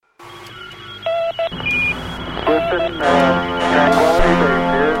Houston, Tranquility Base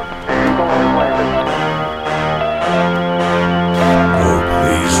here. The Eagle has landed. Oh,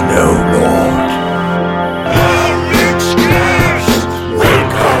 please, no, Lord.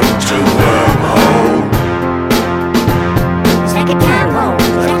 Welcome to Wormhole. Second time home.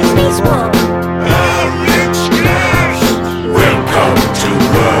 Second space war. Welcome to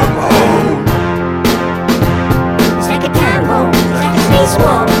Wormhole. Second time home. Second space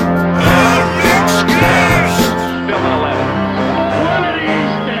war. Film 11. One of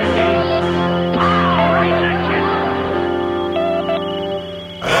these days, power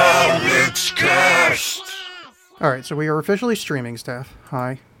rejection. All right, so we are officially streaming, Steph.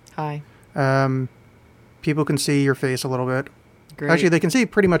 Hi. Hi. People can see your face a little bit. Great. Actually, they can see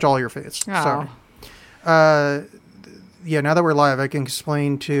pretty much all your face. Oh. Sorry. Yeah, now that we're live, I can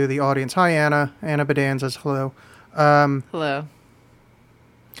explain to the audience. Hi, Anna. Anna Bedan says hello. Hello.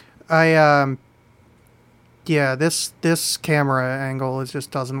 Yeah, this camera angle just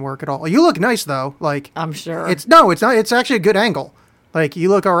doesn't work at all. You look nice though. Like I'm sure. it's not. It's actually a good angle. Like you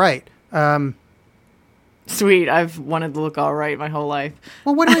look all right. Sweet. I've wanted to look all right my whole life.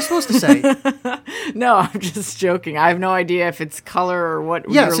 Well, what am I supposed to say? No, I'm just joking. I have no idea if it's color or what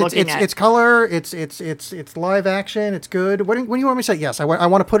Yes, you're looking at. it's color. It's live action. It's good. What do you want me to say? Yes, I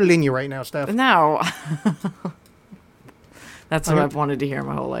want to put it in you right now, Steph. No. That's what I've wanted to hear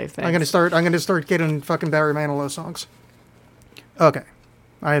my whole life. Thanks. I'm gonna start getting fucking Barry Manilow songs. Okay,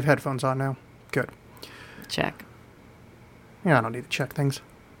 I have headphones on now. Good. Check. Yeah, I don't need to check things.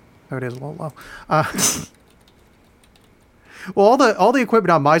 Oh, it is a little low. Well, all the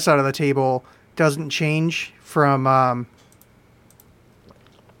equipment on my side of the table doesn't change from when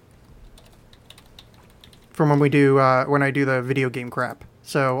I do the video game crap.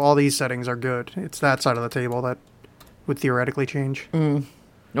 So all these settings are good. It's that side of the table that would theoretically change.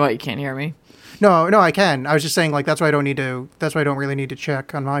 What, you can't hear me? No, I can. I was just saying, like, that's why I don't really need to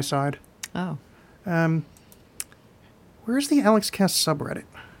check on my side. Oh. Where's the Alex Cast subreddit?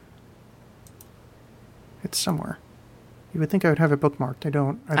 It's somewhere. You would think I would have it bookmarked. I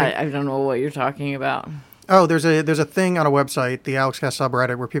don't. I don't know what you're talking about. Oh, there's a thing on a website, the Alex Cast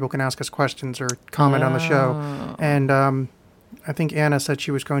subreddit, where people can ask us questions or comment on the show. And I think Anna said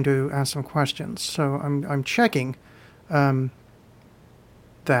she was going to ask some questions. So I'm checking that.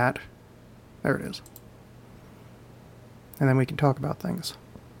 There it is. And then we can talk about things.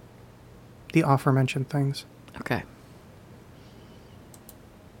 The aforementioned things. Okay.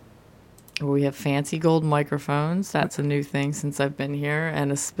 We have fancy gold microphones. That's a new thing since I've been here.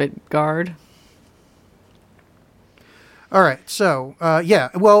 And a spit guard. All right. So, yeah.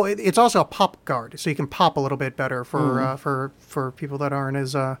 Well, it's also a pop guard, so you can pop a little bit better for people that aren't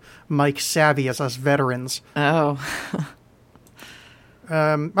as mic savvy as us veterans. Oh.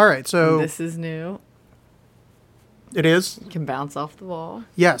 All right. So This is new. it is. You can bounce off the wall.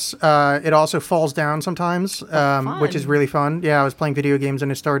 Yes. It also falls down sometimes, which is really fun. Yeah, I was playing video games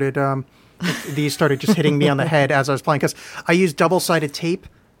and it started. These started just hitting me on the head as I was playing because I used double-sided tape,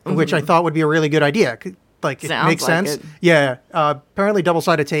 which I thought would be a really good idea. Like, it Sounds makes like sense. it. Yeah. Apparently,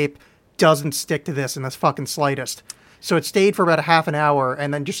 double-sided tape doesn't stick to this in the fucking slightest. So it stayed for about a half an hour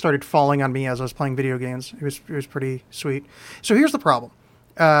and then just started falling on me as I was playing video games. It was pretty sweet. So here's the problem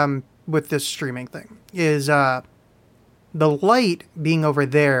with this streaming thing is the light being over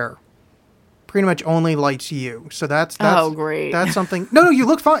there pretty much only lights you. So that's Oh, great. That's something. No, you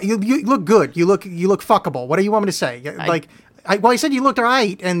look fine. You look good. You look fuckable. What do you want me to say? I said you looked all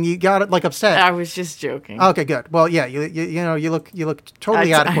right, and you got like upset. I was just joking. Okay, good. Well, yeah, you look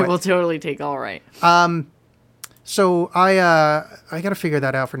totally adequate. I will totally take all right. So I got to figure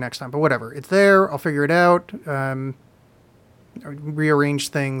that out for next time. But whatever, it's there. I'll figure it out. Rearrange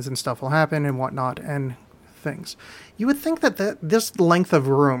things and stuff will happen and whatnot and things. You would think that this length of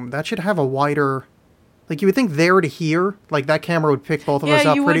room that should have a wider. Like, you would think there to here, like, that camera would pick both of us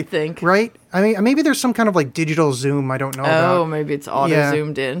up you pretty... would think. Right? I mean, maybe there's some kind of, like, digital zoom I don't know about. Oh, maybe it's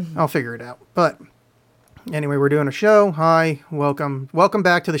auto-zoomed in. I'll figure it out. But, anyway, we're doing a show. Hi, welcome. Welcome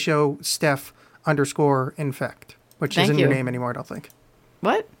back to the show, Steph_infect, which Thank isn't you. your name anymore, I don't think.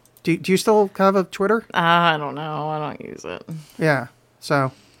 What? Do you still have a Twitter? I don't know. I don't use it. Yeah,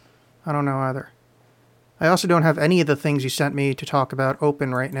 so, I don't know either. I also don't have any of the things you sent me to talk about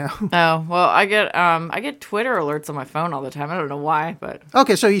open right now. Oh, well, I get Twitter alerts on my phone all the time. I don't know why, but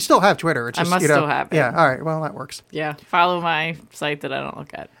Okay, so you still have Twitter. It's I just, must still have it. Yeah, all right, well, that works. yeah, follow my site that I don't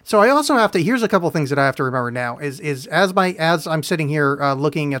look at. So I also have to. Here's a couple things that I have to remember now. Is as I'm sitting here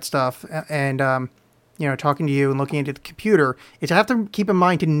looking at stuff and talking to you and looking into the computer, is I have to keep in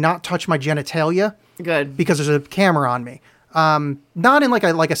mind to not touch my genitalia Good. because there's a camera on me. Not in like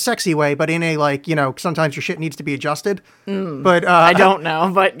a sexy way, but in a like, sometimes your shit needs to be adjusted. But I don't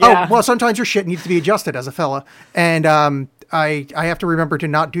know, but yeah. Oh, well, sometimes your shit needs to be adjusted as a fella. And I have to remember to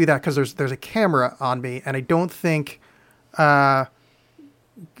not do that because there's a camera on me, and I don't think.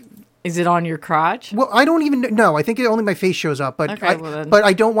 Is it on your crotch? Well, I don't even know. I think only my face shows up, but Okay, well then but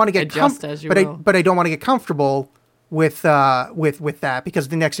I don't want to get adjust as you will. but I don't want to get comfortable with that because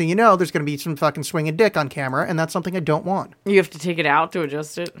the next thing you know, there's going to be some fucking swinging dick on camera, and that's something I don't want. You have to take it out to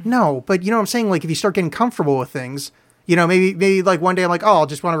adjust it? No, but you know what I'm saying? Like, if you start getting comfortable with things, maybe like one day I'm like, oh, I'll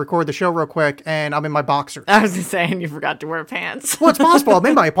just want to record the show real quick, and I'm in my boxers. I was just saying you forgot to wear pants. Well, it's possible. I'm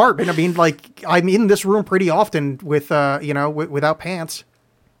in my apartment. I mean, like, I'm in this room pretty often with, without pants.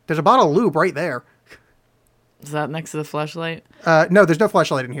 There's a bottle of lube right there. Is that next to the fleshlight? No, there's no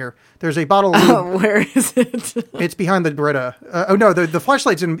flashlight in here. There's a bottle of lube. Oh, where is it? It's behind the Brita. Oh no, the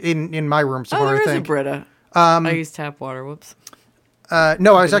flashlight's in my room somewhere. There I is a think. Brita. I use tap water. Whoops.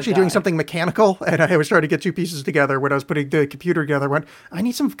 No, I was actually doing die. something mechanical, and I was trying to get two pieces together when I was putting the computer together. I went, I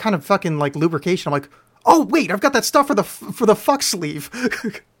need some kind of fucking like lubrication. I'm like, oh wait, I've got that stuff for the fuck sleeve.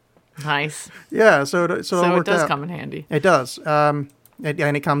 Nice. Yeah, so it So it does come in handy. It does.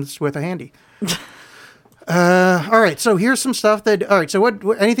 And it comes with a handy. All right, so here's some stuff that. All right, so what?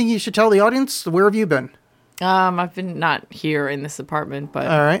 Anything you should tell the audience? Where have you been? I've been not here in this apartment, but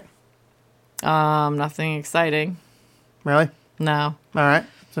All right, nothing exciting. really? No. All right.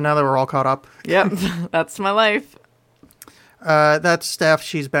 So now that we're all caught up, Yep. That's my life. that's Steph.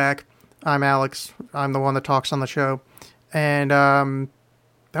 She's back. I'm Alex. I'm the one that talks on the show, and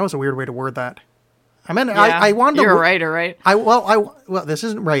that was a weird way to word that. I mean, Yeah. I wanted to. You're a writer, right? Well, this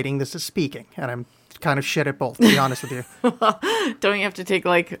isn't writing. This is speaking, and I'm kind of shit at both. To be honest with you. Don't you have to take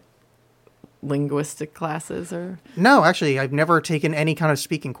like linguistic classes or? No, actually, I've never taken any kind of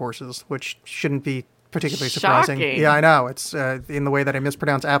speaking courses, which shouldn't be particularly surprising. Shocking. Yeah, I know. It's in the way that I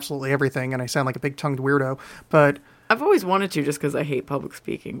mispronounce absolutely everything, and I sound like a big-tongued weirdo. But I've always wanted to just because I hate public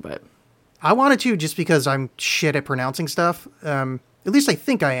speaking, but I wanted to just because I'm shit at pronouncing stuff. At least I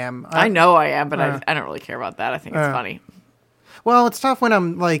think I am. I know I am, but I don't really care about that. I think it's funny. Well, it's tough when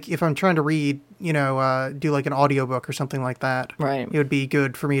I'm like, if I'm trying to read, do like an audiobook or something like that. Right. It would be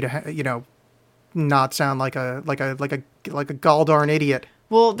good for me to, not sound like a galldarn idiot.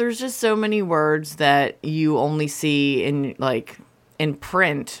 Well, there's just so many words that you only see in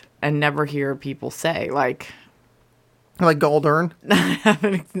print and never hear people say. Like Galldarn.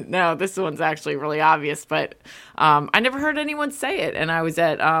 no, this one's actually really obvious, but I never heard anyone say it. And I was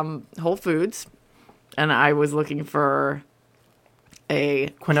at Whole Foods, and I was looking for a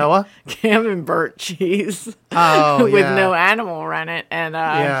Quinoa? camembert cheese Oh, with yeah. no animal in it. And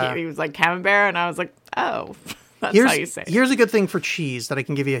Yeah. he was like, camembert, and I was like, oh, that's how you say it. Here's a good thing for cheese that I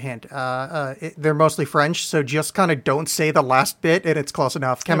can give you a hint. They're mostly French, so just kind of don't say the last bit, and it's close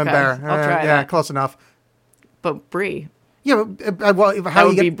enough. Camembert. I'll try yeah, that. close enough. But brie. Yeah, well, That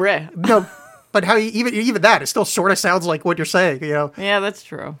would be brie. No, but how you even that, it still sort of sounds like what you're saying. Yeah, that's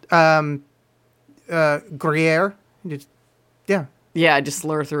true. Gruyere. Yeah. Yeah, I just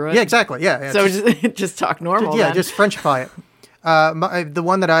slur through it. Yeah, exactly. Yeah. So just talk normal. yeah, then. just Frenchify it. The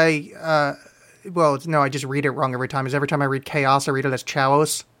one that I just read it wrong every time. Is every time I read chaos, I read it as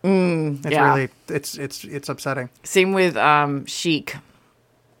chaos. It's yeah. really it's upsetting. Same with chic,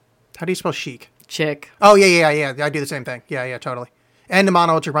 How do you spell chic? chick. Oh yeah. I do the same thing. Yeah, totally. And the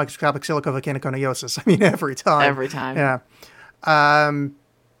monoultra microscopic silicovolcaniconiosis. I mean, every time. Every time. Yeah.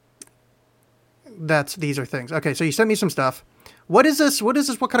 These are things. Okay, so you sent me some stuff. What is this? What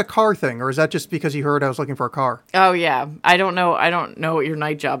kind of car thing? Or is that just because you heard I was looking for a car? Oh yeah. I don't know what your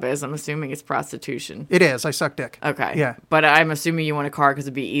night job is. I'm assuming it's prostitution. It is. I suck dick. Okay. Yeah. But I'm assuming you want a car because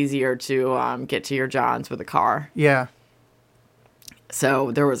it'd be easier to get to your Johns with a car. Yeah.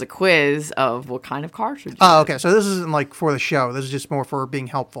 So there was a quiz of what kind of car should you Oh, okay. So this isn't like for the show. This is just more for being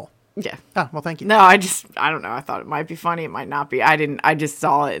helpful. Yeah. Ah, well, thank you. No, I don't know. I thought it might be funny. It might not be. I just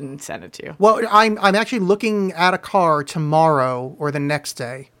saw it and sent it to you. Well, I'm actually looking at a car tomorrow or the next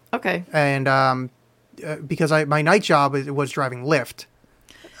day, Okay. and because my night job was driving Lyft.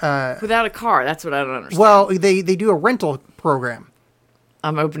 Without a car, that's what I don't understand. Well, they do a rental program.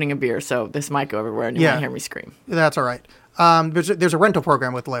 I'm opening a beer, so this might go everywhere, and you Yeah. might hear me scream. That's all right. There's a rental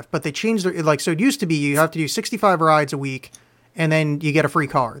program with Lyft, but they changed so it used to be you have to do 65 rides a week, and then you get a free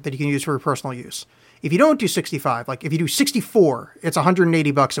car that you can use for personal use. If you don't do 65, like if you do 64, it's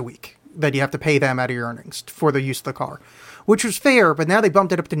 $180 a week that you have to pay them out of your earnings for the use of the car, which was fair. But now they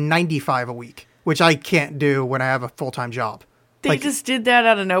bumped it up to 95 a week, which I can't do when I have a full-time job. They just did that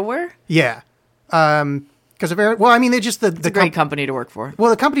out of nowhere? Yeah. Because well, I mean, they just It's a great company to work for. Well,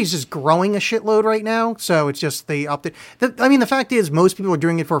 the company's just growing a shitload right now, so it's just they upped it. I mean, the fact is, most people are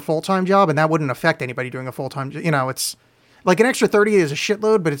doing it for a full-time job, and that wouldn't affect anybody doing a full-time. It's like an extra 30 is a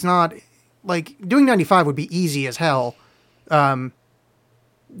shitload, but it's not like doing 95 would be easy as hell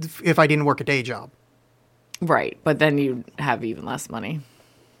if I didn't work a day job. Right, but then you'd have even less money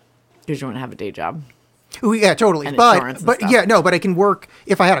because you wouldn't have a day job. Oh, yeah, totally. And but insurance and stuff. yeah, no, but I can work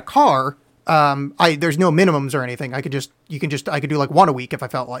if I had a car. There's no minimums or anything. I could do like one a week if I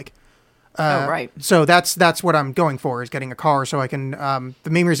felt like. Oh, right. So that's what I'm going for, is getting a car so I can. The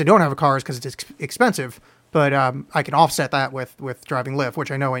main reason I don't have a car is because it's expensive, but I can offset that with driving Lyft, which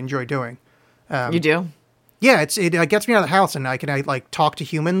I know I enjoy doing. You do? Yeah, it gets me out of the house, and I like talk to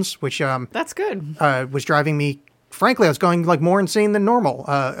humans, which That's good. was driving me. Frankly, I was going like more insane than normal,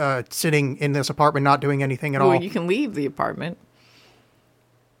 sitting in this apartment not doing anything at all. Well, you can leave the apartment.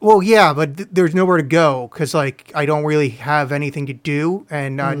 Well, yeah, but there's nowhere to go because, like, I don't really have anything to do,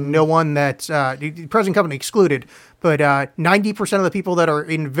 and no one that's the present company excluded. But 90% of the people that are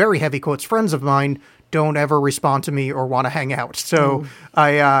in very heavy quotes friends of mine don't ever respond to me or want to hang out. So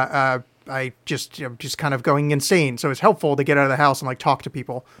I just kind of going insane. So it's helpful to get out of the house and like talk to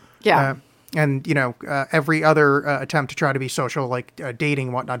people. Yeah. And, every other attempt to try to be social, like dating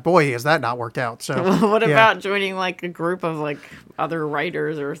and whatnot, boy, has that not worked out. So What yeah. about joining like a group of like other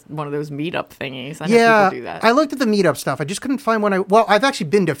writers or one of those meetup thingies? I know Yeah, people do that. I looked at the meetup stuff. I just couldn't find one. I've actually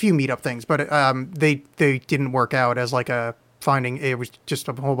been to a few meetup things, but they didn't work out as like a finding. It was just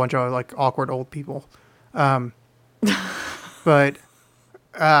a whole bunch of like awkward old people. But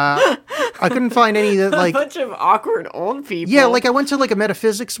I couldn't find any that like. A bunch of awkward old people. Yeah, like I went to like a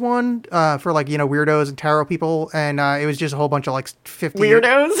metaphysics one for like weirdos and tarot people, and it was just a whole bunch of like 50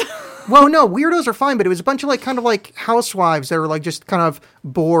 Weirdos. Well, no, weirdos are fine, but it was a bunch of like kind of like housewives that were like just kind of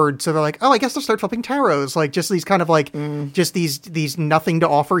bored, so they're like, oh, I guess I'll start flipping tarots, like just these kind of like just these nothing to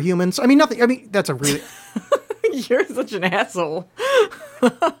offer humans. I mean, nothing. I mean, that's a really You're such an asshole.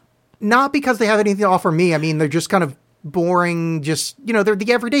 not because they have anything to offer me. I mean, they're just kind of boring. Just they're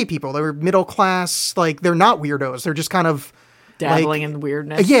the everyday people. They're middle class. Like they're not weirdos. They're just kind of Dabbling like, in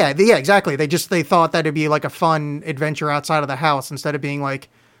weirdness. Yeah, exactly. They thought that it'd be like a fun adventure outside of the house instead of being like,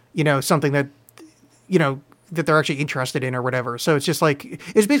 something that, that they're actually interested in or whatever. So it's just like,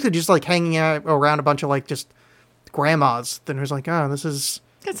 it's basically just like hanging out around a bunch of like just grandmas. Then it was like, oh, this is.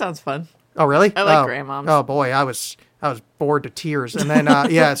 That sounds fun. Oh, really? I like grandmoms. Oh boy, I was bored to tears. And then,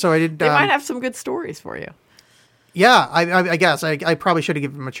 yeah, so I did. They might have some good stories for you. Yeah, I guess I probably should have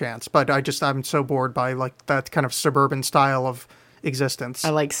given them a chance, but I'm so bored by like that kind of suburban style of existence.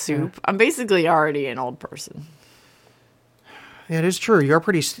 I like soup. I'm basically already an old person. Yeah, it is true. You're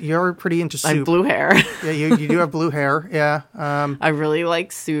pretty into I soup. have blue hair. Yeah, you do have blue hair. Yeah. I really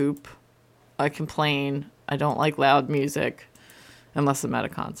like soup. I complain. I don't like loud music unless I'm at a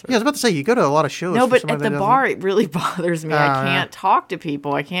concert. Yeah, I was about to say, you go to a lot of shows. No, for but somebody at that the doesn't- bar, it really bothers me. I yeah. can't talk to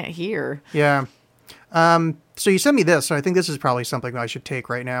people. I can't hear. Yeah. So you sent me this, so I think this is probably something that I should take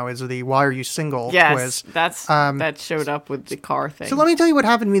right now, is the Why Are You Single Yes, quiz. that showed up with the car thing. So let me tell you what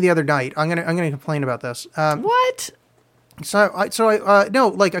happened to me the other night. I'm gonna complain about this. What? So I no,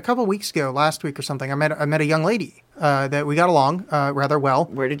 like a couple weeks ago, last week or something, I met a young lady that we got along rather well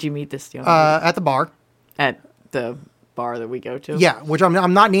Where did you meet this young lady? at the bar. At the bar that we go to? Yeah, which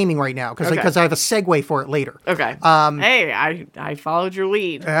I'm not naming right now because Okay. I have a segue for it later. Okay. Hey, I followed your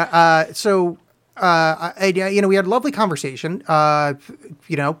lead. So we had a lovely conversation.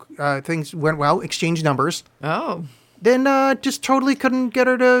 Things went well. Exchanged numbers. Oh. Then just totally couldn't get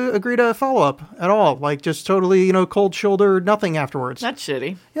her to agree to follow up at all. Like just totally, cold shoulder, nothing afterwards. That's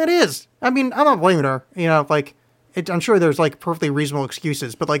shitty. Yeah, it is. I mean, I'm not blaming her. I'm sure there's like perfectly reasonable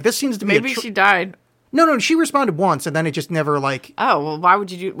excuses, but like this seems to be Maybe she died. No, she responded once, and then it just never like. Oh, well, why would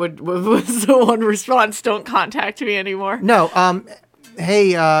you do... What was the one response? Don't contact me anymore? No,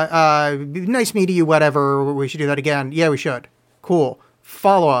 hey, nice meeting you, whatever. We should do that again. Yeah, we should. Cool.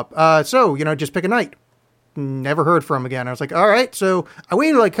 Follow up. So, just pick a night. Never heard from him again. I was like, all right. So I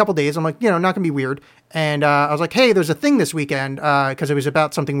waited like a couple days. I'm like, not going to be weird. And I was like, hey, there's a thing this weekend, because it was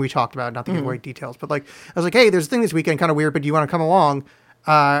about something we talked about, not to give away details. But like, I was like, hey, there's a thing this weekend, kind of weird, but do you want to come along?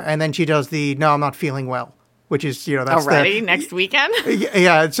 And then she does no, I'm not feeling well. Which is, that's Already? Next weekend?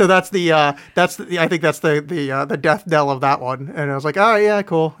 Yeah, so I think that's the death knell of that one. And I was like, oh yeah,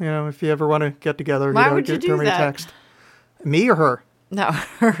 cool. If you ever want to get together, Why would you do throw me a that? text. Me or her? No.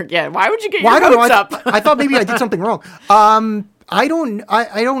 Yeah, why would you get Well, your I don't know. hopes up? I thought maybe I did something wrong. I don't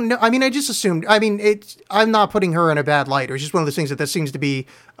know. I mean, I just assumed. I mean, I'm not putting her in a bad light. It was just one of those things that seems to be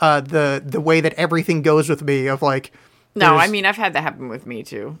the way that everything goes with me. Of like, No, I mean, I've had that happen with me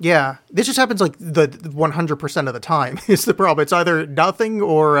too. Yeah, this just happens like the 100% of the time is the problem. It's either nothing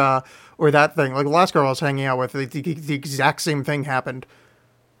or that thing. Like the last girl I was hanging out with, the exact same thing happened.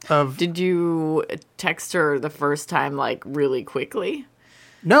 Did you text her the first time, like, really quickly?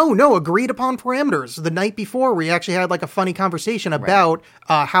 No, agreed upon parameters. The night before, we actually had like a funny conversation about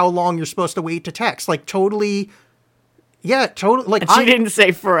how long you're supposed to wait to text. Like totally. Like She didn't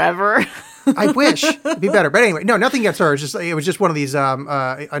say forever. I wish it'd be better, but anyway, no, nothing against her. It was just one of these.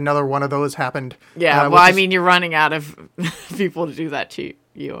 Another one of those happened. Yeah, well, I mean, you're running out of people to do that to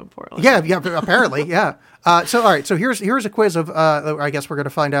you in Portland. Yeah, apparently, yeah. So all right, so here's a quiz of. I guess we're gonna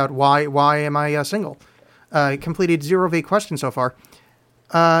find out why am I single? Completed 0 of 8 questions so far.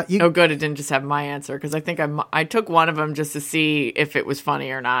 Oh, good. It didn't just have my answer because I think I took one of them just to see if it was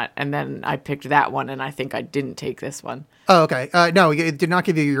funny or not, and then I picked that one, and I think I didn't take this one. Oh, okay. No, it did not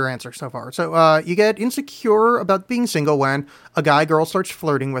give you your answer so far. So you get insecure about being single when a girl starts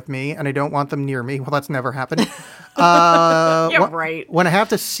flirting with me, and I don't want them near me. Well, that's never happened. Yeah, right. When I have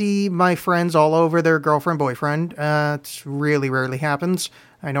to see my friends all over their girlfriend, boyfriend, it really rarely happens.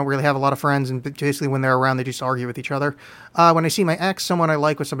 I don't really have a lot of friends, and basically when they're around, they just argue with each other. When I see my ex, someone I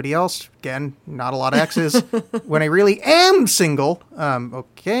like with somebody else, again, not a lot of exes. When I really am single,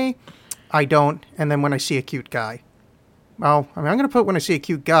 okay, I don't. And then when I see a cute guy. Well, I mean, I'm going to put when I see a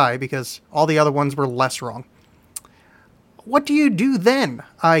cute guy because all the other ones were less wrong. What do you do then?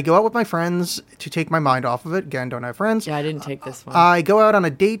 I go out with my friends to take my mind off of it. Again, don't have friends. Yeah, I didn't take this one. I go out on a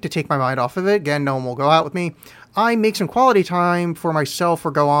date to take my mind off of it. Again, no one will go out with me. I make some quality time for myself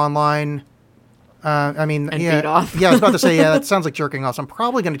or go online. Beat off. Yeah, I was about to say, yeah, that sounds like jerking off. So I'm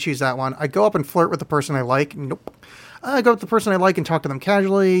probably going to choose that one. I go up and flirt with the person I like. Nope. I go with the person I like and talk to them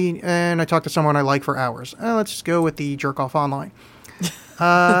casually, and I talk to someone I like for hours. Let's just go with the jerk off online.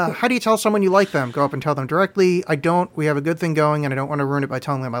 How do you tell someone you like them? Go up and tell them directly. I don't. We have a good thing going, and I don't want to ruin it by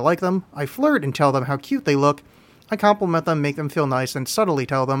telling them I like them. I flirt and tell them how cute they look. I compliment them, make them feel nice, and subtly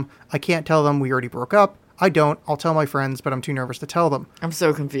tell them. I can't tell them we already broke up. I don't. I'll tell my friends, but I'm too nervous to tell them. I'm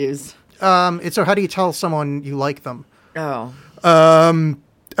so confused. So how do you tell someone you like them? Oh.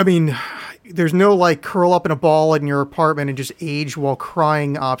 I mean, there's no like curl up in a ball in your apartment and just age while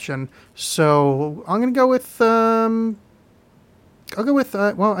crying option. So I'm going to go with, well,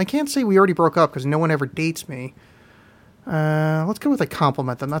 I can't say we already broke up because no one ever dates me. Let's go with a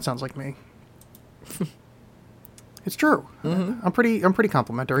compliment them. That sounds like me. It's true. Mm-hmm. I'm pretty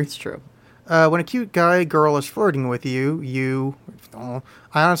complimentary. It's true. When a cute girl is flirting with you, I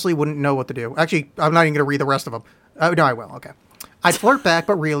honestly wouldn't know what to do. Actually, I'm not even going to read the rest of them. No, I will. Okay. I'd flirt back,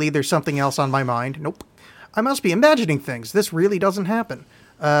 but really, there's something else on my mind. Nope. I must be imagining things. This really doesn't happen.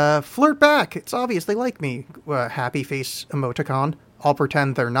 Flirt back. It's obvious they like me. Happy face emoticon. I'll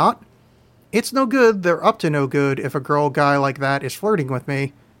pretend they're not. It's no good. They're up to no good if a guy like that is flirting with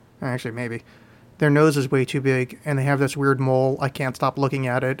me. Actually, maybe. Their nose is way too big, and they have this weird mole. I can't stop looking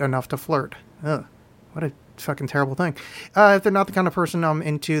at it enough to flirt. Ugh. What a fucking terrible thing. If they're not the kind of person I'm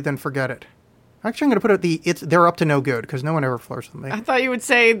into, then forget it. Actually, I'm going to put they're up to no good, because no one ever flirts with me. I thought you would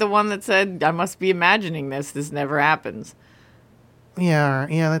say the one that said, I must be imagining this. This never happens. Yeah,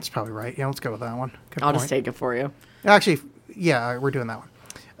 that's probably right. Yeah, let's go with that one. Good I'll point. just take it for you. Actually, yeah, we're doing that one.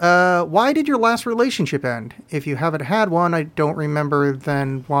 Why did your last relationship end? If you haven't had one, I don't remember,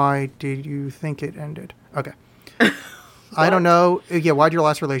 then why did you think it ended? Okay. I don't know. Yeah, why did your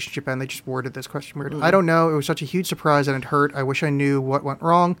last relationship end? They just worded this question weird. I don't know. It was such a huge surprise and it hurt. I wish I knew what went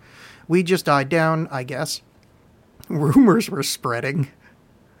wrong. We just died down, I guess. Rumors were spreading.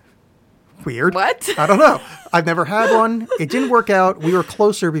 Weird. What? I don't know. I've never had one. It didn't work out. We were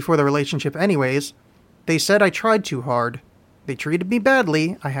closer before the relationship anyways. They said I tried too hard. They treated me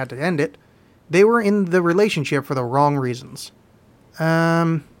badly. I had to end it. They were in the relationship for the wrong reasons.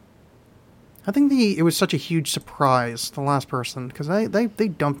 I think it was such a huge surprise, the last person, because they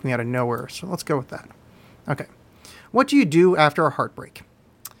dumped me out of nowhere. So let's go with that. Okay. What do you do after a heartbreak?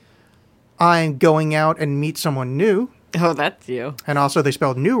 I'm going out and meet someone new. Oh, that's you. And also they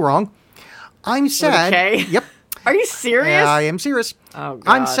spelled new wrong. I'm sad. Okay. Yep. Are you serious? I am serious. Oh,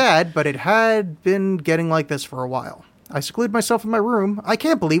 God. I'm sad, but it had been getting like this for a while. I seclude myself in my room. I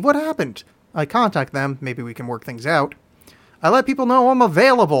can't believe what happened. I contact them. Maybe we can work things out. I let people know I'm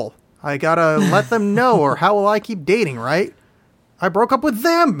available. I gotta let them know, or how will I keep dating, right? I broke up with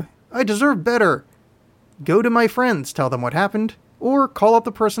them. I deserve better. Go to my friends, tell them what happened, or call up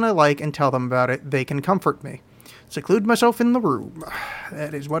the person I like and tell them about it. They can comfort me. Seclude myself in the room.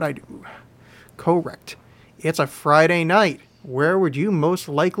 That is what I do. Correct. It's a Friday night. Where would you most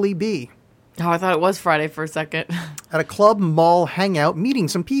likely be? Oh, I thought it was Friday for a second. At a club, mall, hangout, meeting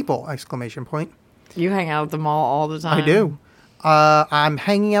some people! Exclamation point. You hang out at the mall all the time. I do. I'm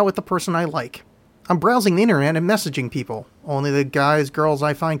hanging out with the person I like. I'm browsing the internet and messaging people. Only the guys, girls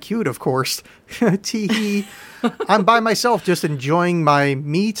I find cute, of course. Tee. I'm by myself, just enjoying my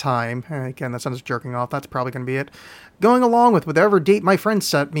me time. Again, that sounds jerking off. That's probably going to be it. Going along with whatever date my friends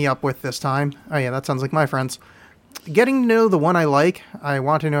set me up with this time. Oh yeah, that sounds like my friends. Getting to know the one I like. I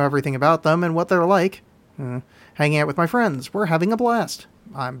want to know everything about them and what they're like. Hanging out with my friends. We're having a blast.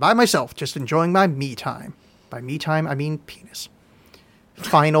 I'm by myself, just enjoying my me time. By me time, I mean penis.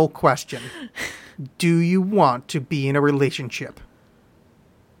 Final question. Do you want to be in a relationship?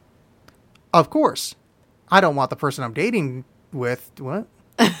 Of course. I don't want the person I'm dating with... What?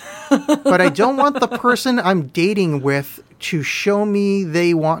 But I don't want the person I'm dating with to show me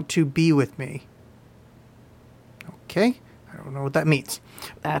they want to be with me. Okay? I don't know what that means.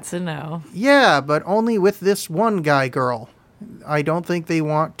 That's a no. Yeah, but only with this one guy, girl. I don't think they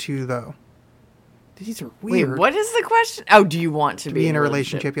want to, though. These are weird. Wait, what is the question? Oh, do you want to Be in a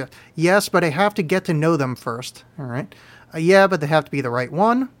relationship? Yeah. Yes, but I have to get to know them first. All right. Yeah, but they have to be the right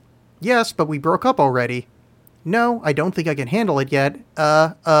one. Yes, but we broke up already. No, I don't think I can handle it yet.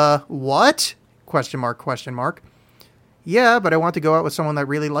 What? Question mark, question mark. Yeah, but I want to go out with someone that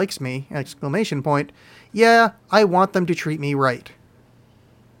really likes me. Exclamation point. Yeah, I want them to treat me right.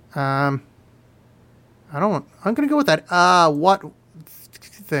 I'm going to go with that, what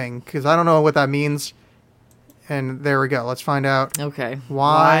thing, because I don't know what that means. And there we go. Let's find out. Okay.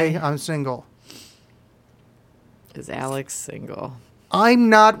 Why I'm single. Is Alex single? I'm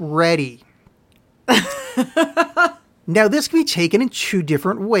not ready. Now, this can be taken in two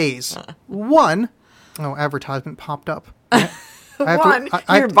different ways. One, advertisement popped up.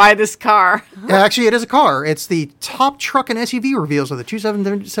 Here, buy this car. Actually, it is a car. It's the top truck and SUV reveals of the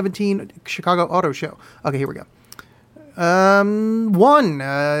 2017 Chicago Auto Show. Okay, here we go.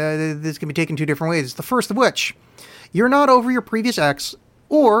 This can be taken two different ways. The first of which, you're not over your previous ex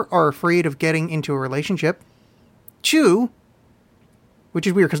or are afraid of getting into a relationship. Two, which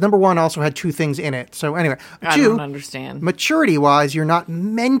is weird because number one also had two things in it. So anyway, I don't understand. Maturity-wise, you're not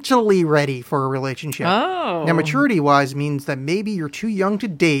mentally ready for a relationship. Oh. Now, maturity-wise means that maybe you're too young to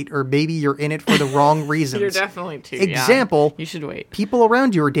date or maybe you're in it for the wrong reasons. You're definitely too Example, young. You should wait. People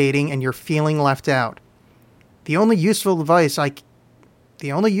around you are dating and you're feeling left out. The only useful advice I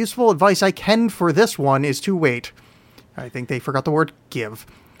can for this one is to wait. I think they forgot the word give.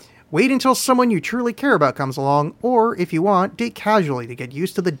 Wait until someone you truly care about comes along, or, if you want, date casually to get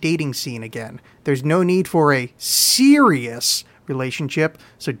used to the dating scene again. There's no need for a serious relationship,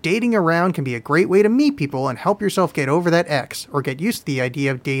 so dating around can be a great way to meet people and help yourself get over that ex, or get used to the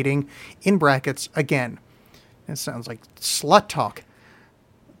idea of dating, in brackets, again. That sounds like slut talk.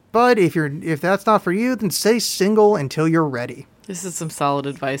 But if that's not for you, then stay single until you're ready. This is some solid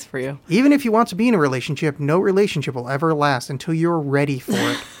advice for you. Even if you want to be in a relationship, no relationship will ever last until you're ready for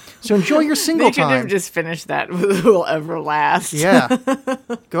it. So enjoy your single They could time. have just finished that with "will ever last." Yeah.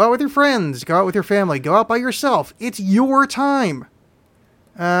 Go out with your friends. Go out with your family. Go out by yourself. It's your time.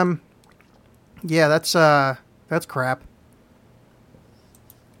 Yeah, that's crap.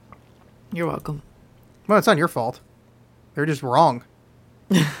 You're welcome. Well, it's not your fault. They're just wrong.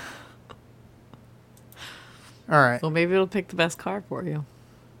 All right. Well, maybe it'll pick the best car for you.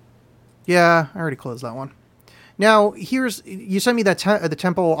 Yeah, I already closed that one. Now, you sent me that the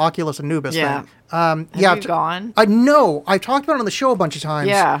Temple Oculus Anubis thing. Have yeah, you gone? No, I've talked about it on the show a bunch of times.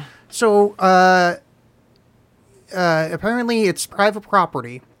 Yeah. So, apparently it's private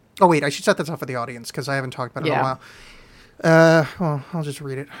property. Oh, wait, I should set this up for the audience because I haven't talked about it in a while. Well, I'll just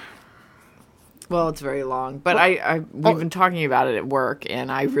read it. Well, it's very long, but we've been talking about it at work,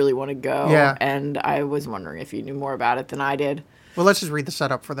 and I really want to go. Yeah. And I was wondering if you knew more about it than I did. Well, let's just read the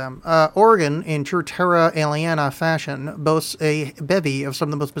setup for them. Oregon, in true Terra Aliena fashion, boasts a bevy of some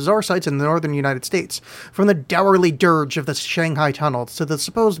of the most bizarre sights in the northern United States. From the dourly dirge of the Shanghai tunnels to the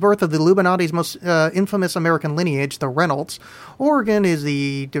supposed birth of the Illuminati's most infamous American lineage, the Reynolds, Oregon is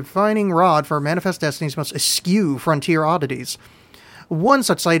the defining rod for Manifest Destiny's most askew frontier oddities. One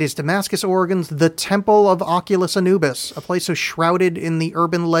such site is Damascus, Oregon's The Temple of Oculus Anubis, a place so shrouded in the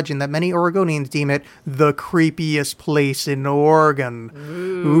urban legend that many Oregonians deem it the creepiest place in Oregon.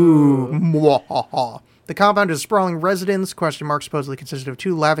 Ooh. Mwahaha. The compound is a sprawling residence, supposedly consisted of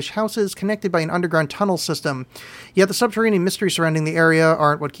two lavish houses connected by an underground tunnel system. Yet the subterranean mysteries surrounding the area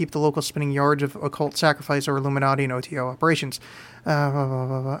aren't what keep the locals spinning yards of occult sacrifice or Illuminati and OTO operations.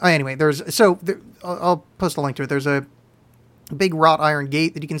 Anyway, I'll post a link to it. There's a big wrought iron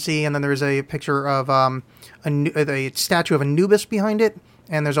gate that you can see, and then there's a picture of a statue of Anubis behind it,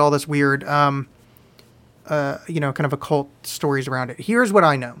 and there's all this weird, kind of occult stories around it. Here's what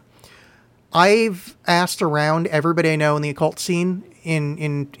I know. I've asked around everybody I know in the occult scene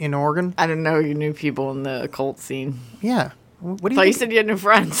in Oregon. I didn't know you knew people in the occult scene. Yeah. What do I thought you think? said you had no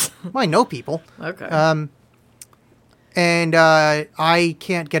friends. Well, I know people. Okay. And I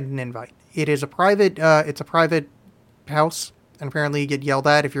can't get an invite. It is a private. It's a private house, and apparently you get yelled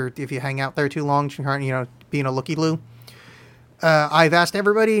at if you hang out there too long. Being a looky loo. I've asked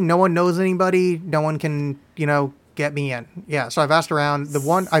everybody. No one knows anybody. No one can get me in. Yeah, so I've asked around.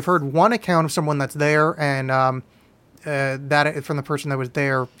 I've heard one account of someone that's there, and that from the person that was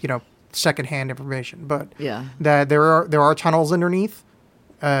there. Secondhand information, but yeah, that there are tunnels underneath.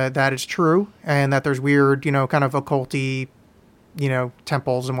 That is true, and that there's weird, kind of occulty,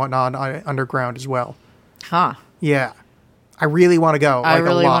 temples and whatnot underground as well. Huh. Yeah. I really want to go. I like,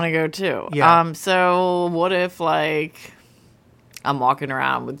 really a lot. want to go too. Yeah. So what if I'm walking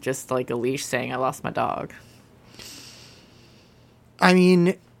around with just a leash saying I lost my dog? I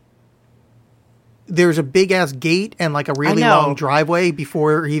mean, there's a big ass gate and a really long driveway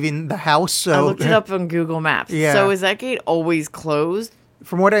before even the house. So I looked it up on Google Maps. Yeah. So is that gate always closed?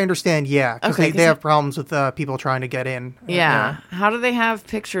 From what I understand, yeah, because Okay, they have problems with people trying to get in. Yeah. How do they have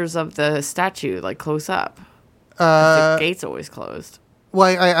pictures of the statue close up? The gate's always closed.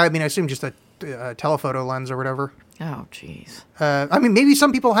 Well, I mean, I assume just a telephoto lens or whatever. Oh, jeez. I mean, maybe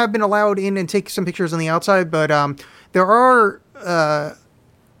some people have been allowed in and take some pictures on the outside, but there are.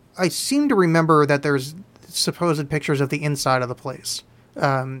 I seem to remember that there's supposed pictures of the inside of the place,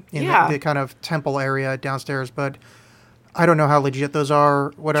 in the kind of temple area downstairs, but I don't know how legit those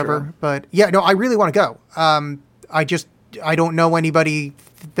are. Whatever, True. but yeah, no, I really want to go. I don't know anybody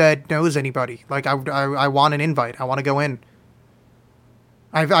that knows anybody. I want an invite. I want to go in.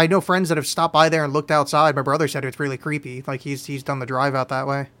 I know friends that have stopped by there and looked outside. My brother said it's really creepy. He's done the drive out that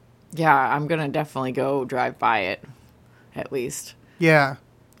way. Yeah, I'm going to definitely go drive by it, at least. Yeah.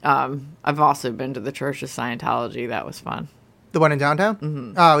 I've also been to the Church of Scientology. That was fun. The one in downtown?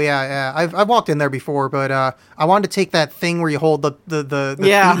 Mm-hmm. Oh, yeah. I've walked in there before, but I wanted to take that thing where you hold the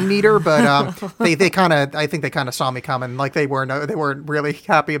feet meter, but they kind of, I think they kind of saw me coming. They weren't really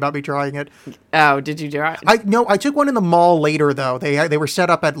happy about me trying it. Oh, did you try it? No, I took one in the mall later, though. They were set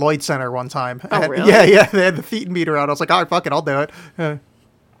up at Lloyd Center one time. Oh, really? Yeah, they had the feet meter out. I was like, all right, fuck it, I'll do it.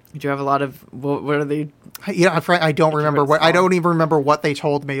 Did you have a lot of, what are they? Yeah, I don't remember what, I don't even remember what they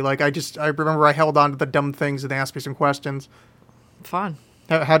told me. I remember I held on to the dumb things and they asked me some questions. Fun.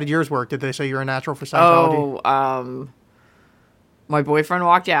 How did yours work? Did they say you're a natural for Scientology? Oh, my boyfriend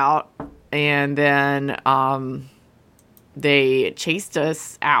walked out, and then they chased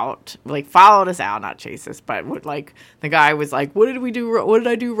us out, followed us out, not chased us, but the guy was like, "What did we do? What did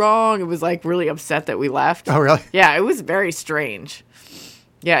I do wrong?" It was really upset that we left. Oh, really? Yeah, it was very strange.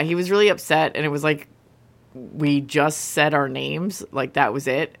 Yeah, he was really upset, and it was we just said our names, that was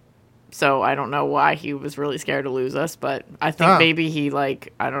it. So I don't know why he was really scared to lose us, but I think maybe he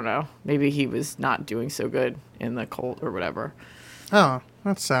I don't know, maybe he was not doing so good in the cult or whatever. Oh,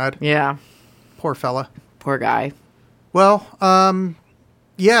 that's sad. Yeah. Poor fella. Poor guy. Well,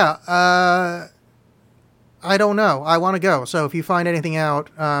 yeah, I don't know. I want to go. So if you find anything out,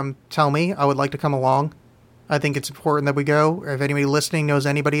 tell me. I would like to come along. I think it's important that we go. If anybody listening knows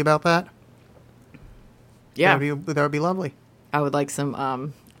anybody about that, yeah, that would be lovely. I would like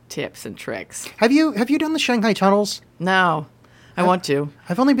some tips and tricks. Have you done the Shanghai tunnels? No, I want to.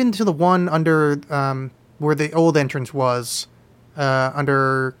 I've only been to the one under where the old entrance was,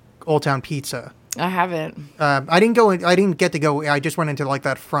 under Old Town Pizza. I haven't. I didn't go. I didn't get to go. I just went into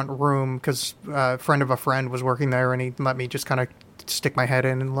that front room because a friend of a friend was working there, and he let me just kind of stick my head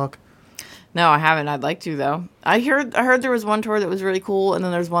in and look. No, I haven't. I'd like to though. I heard there was one tour that was really cool, and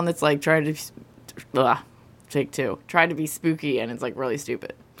then there's one that's trying to take two. Tried to be spooky, and it's really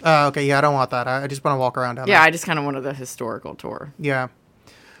stupid. Okay, yeah, I don't want that. I just want to walk around down there. Yeah, I just kind of wanted the historical tour. Yeah.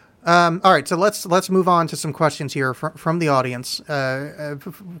 All right, so let's move on to some questions here from the audience.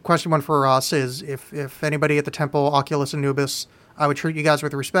 Question one for us is if anybody at the temple, Oculus Anubis, I would treat you guys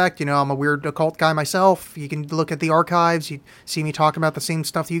with respect. I'm a weird occult guy myself. You can look at the archives. You see me talking about the same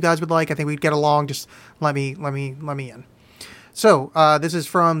stuff that you guys would like. I think we'd get along. Just let me in. So this is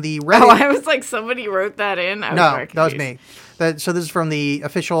from the Reddit. Oh, I was like, somebody wrote that in. No, that was me. So this is from the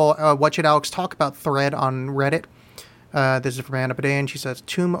official What Should Alex Talk About thread on Reddit. This is from Anna Padan. She says,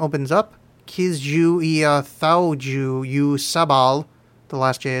 Tomb opens up. Kizju ia thauju yu sabal. The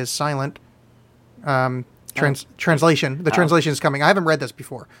last J is silent. Translation. The translation is coming. I haven't read this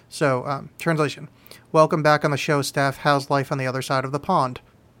before. So, translation. Welcome back on the show, Steph. How's life on the other side of the pond?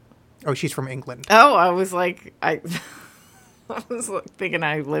 Oh, she's from England. Oh, I was like, I was thinking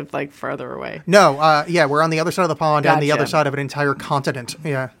I lived further away. No, yeah, we're on the other side of the pond Gotcha. and the other side of an entire continent.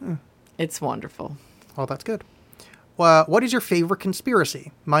 Yeah. It's wonderful. Oh, that's good. What is your favorite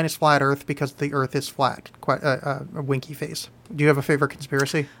conspiracy? Mine is flat Earth because the Earth is flat. Quite a winky face. Do you have a favorite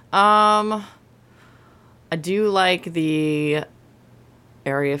conspiracy? I do like the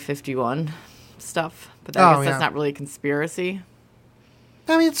Area 51 stuff, but I guess that's not really a conspiracy.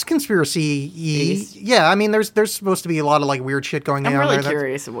 I mean, it's conspiracy. Based. Yeah, I mean, there's supposed to be a lot of like weird shit going on. I'm really there.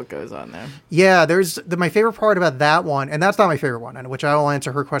 curious of what goes on there. Yeah, my favorite part about that one, and that's not my favorite one, and which I will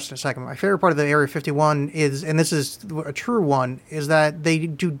answer her question in a second. My favorite part of the Area 51 is, and this is a true one, is that they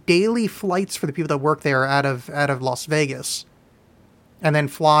do daily flights for the people that work there out of Las Vegas, and then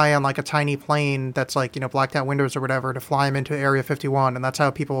fly on like a tiny plane that's like, blacked out windows or whatever to fly them into Area 51, and that's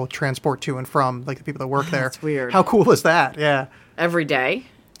how people transport to and from, like the people that work there. That's weird. How cool is that? Yeah. Every day?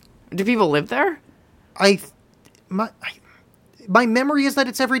 Do people live there? My memory is that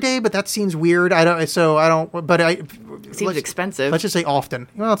it's every day, but that seems weird. It Seems expensive. Let's just say often.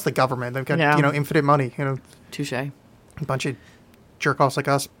 Well, it's the government. They've got, infinite money, Touche. A bunch of jerk-offs like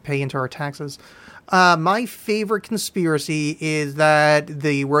us pay into our taxes. My favorite conspiracy is that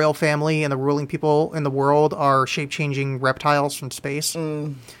the royal family and the ruling people in the world are shape-changing reptiles from space.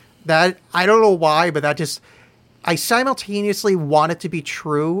 That, I don't know why, but that just... I simultaneously want it to be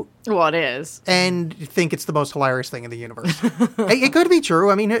true. Well, it is. And think it's the most hilarious thing in the universe. It could be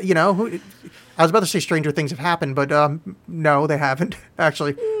true. I mean, I was about to say stranger things have happened, but no, they haven't.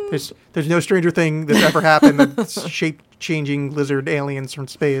 Actually, there's no stranger thing that's ever happened that's shape-changing lizard aliens from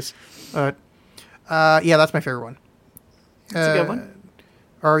space. But, yeah, that's my favorite one. That's a good one.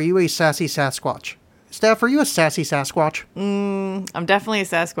 Are you a sassy Sasquatch? Steph, are you a sassy Sasquatch? I'm definitely a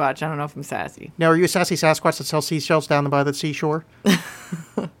Sasquatch. I don't know if I'm sassy. Now, are you a sassy Sasquatch that sells seashells down by the seashore?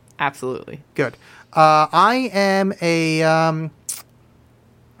 Absolutely. Good. I am I'm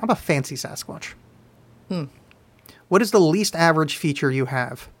a fancy Sasquatch. What is the least average feature you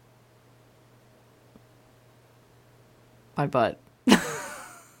have? My butt.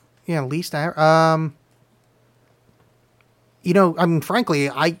 Yeah, least average. I mean, frankly,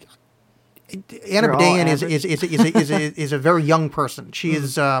 Anna You're all Badayan average. is a very young person. She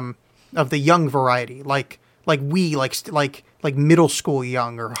is of the young variety, like middle school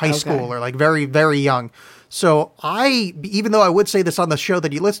young or high school or like very, very young. So even though I would say this on the show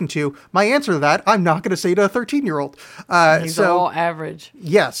that you listen to, my answer to that, I'm not going to say to a 13-year-old. He's all average.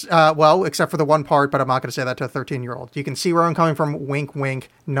 Yes. Well, except for the one part, but I'm not going to say that to a 13-year-old. You can see where I'm coming from. Wink, wink,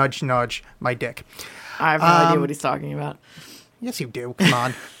 nudge, nudge, my dick. I have no idea what he's talking about. Yes, you do. Come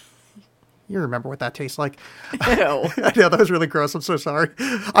on. You remember what that tastes like. Ew. I know, that was really gross. I'm so sorry.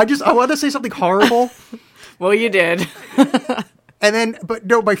 I wanted to say something horrible. Well, you did. And then, but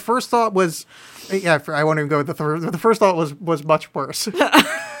no, my first thought was, I won't even go with the third. The first thought was much worse.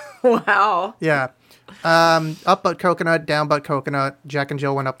 Wow. Yeah. Up but coconut, down but coconut. Jack and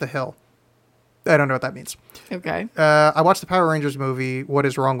Jill went up the hill. I don't know what that means. Okay. I watched the Power Rangers movie, What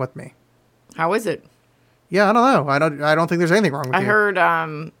Is Wrong With Me? How is it? Yeah, I don't know. I don't think there's anything wrong with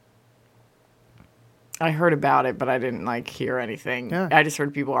you. I heard about it, but I didn't hear anything. Yeah. I just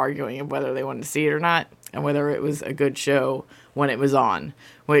heard people arguing of whether they wanted to see it or not, and whether it was a good show when it was on,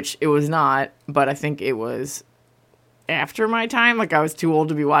 which it was not. But I think it was after my time. I was too old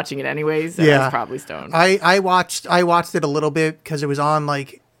to be watching it anyways. And I was probably stoned. I watched it a little bit because it was on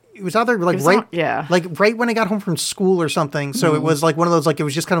it was either right when I got home from school or something. So it was one of those it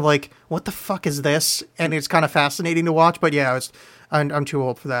was just kind of what the fuck is this? And it's kind of fascinating to watch. But yeah, I'm too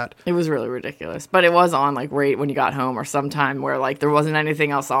old for that. It was really ridiculous. But it was on right when you got home or sometime where there wasn't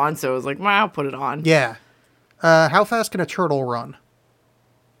anything else on. So it was well, I'll put it on. Yeah. How fast can a turtle run?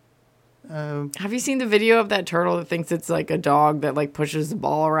 Have you seen the video of that turtle that thinks it's a dog that pushes the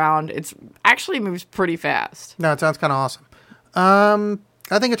ball around? It's actually moves pretty fast. No, it sounds kind of awesome.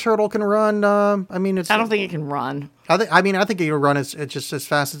 I think a turtle can run. I don't think it can run. I think it can run it's just as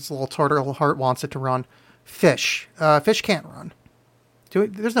fast as the little turtle heart wants it to run. Fish can't run.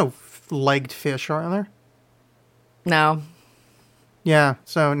 There's no legged fish, are there? No. Yeah,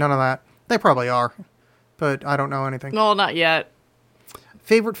 so none of that. They probably are, but I don't know anything. No, not yet.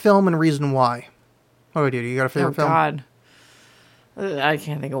 Favorite film and reason why? Oh, dude, you got a favorite film? Oh, God. I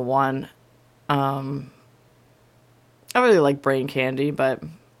can't think of one. I really like Brain Candy, but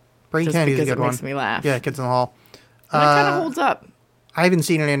Brain Candy is a good one. It makes me laugh. Yeah, Kids in the Hall. And it kind of holds up. I haven't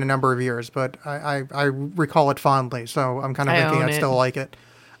seen it in a number of years, but I recall it fondly, so I'm kind of thinking I'd still like it.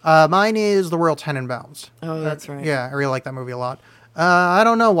 Mine is The Royal Tenenbaums. Oh, that's right. Yeah, I really like that movie a lot. I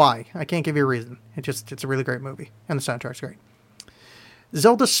don't know why. I can't give you a reason. It's a really great movie, and the soundtrack's great.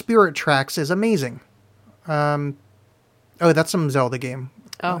 Zelda Spirit Tracks is amazing. Oh, that's some Zelda game.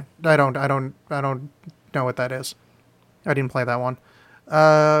 Oh. I don't know what that is. I didn't play that one.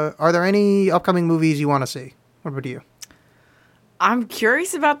 Are there any upcoming movies you want to see? What about you? I'm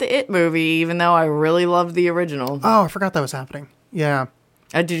curious about the It movie, even though I really loved the original. Oh, I forgot that was happening. Yeah.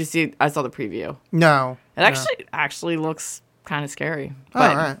 Did you see? I saw the preview. No. It actually looks kind of scary. Oh,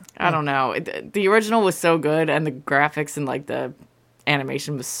 But all right. I don't know. The original was so good, and the graphics and like the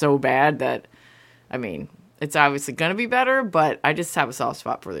animation was so bad that, I mean, it's obviously going to be better. But I just have a soft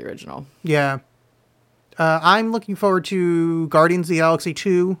spot for the original. Yeah. I'm looking forward to Guardians of the Galaxy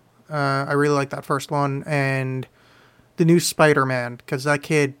 2. I really like that first one, and the new Spider-Man, because that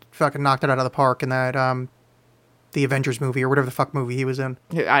kid fucking knocked it out of the park in that the Avengers movie or whatever the fuck movie he was in.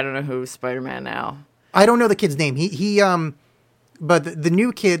 I don't know who's Spider-Man now. I don't know the kid's name. But the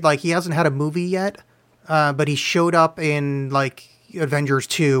new kid, like, he hasn't had a movie yet, but he showed up in like Avengers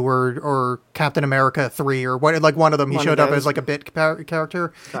 2 or Captain America 3 or what, like one of them. He showed up as like a bit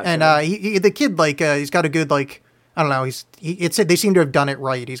character, Gotcha. and the kid, like, he's got a good, like, I don't know. They seem to have done it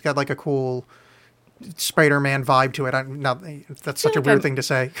right. He's got like a cool Spider-Man vibe to it. That's such a weird thing to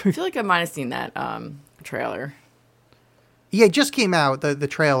say. I feel like I might have seen that trailer. Yeah, it just came out, the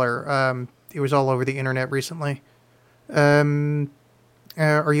trailer. It was all over the internet recently. Are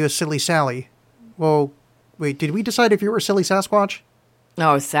you a silly Sally? Well, wait, did we decide if you were a silly Sasquatch?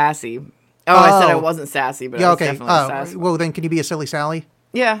 No, sassy. I said I Oh. wasn't sassy, but Yeah, I was okay. definitely sassy. Well, then can you be a silly Sally?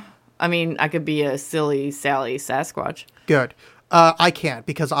 Yeah. I mean, I could be a silly Sally Sasquatch. Good. I can't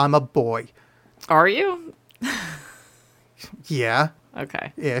because I'm a boy. Are you? Yeah,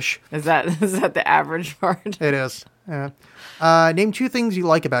 Okay. ish. Is that the average part? It is. Yeah. Name 2 things you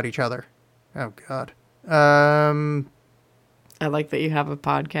like about each other. Oh, God. I like that you have a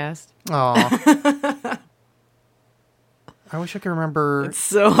podcast. Aw. I wish I could remember. It's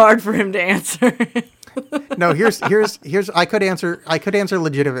so hard for him to answer. No, here's I could answer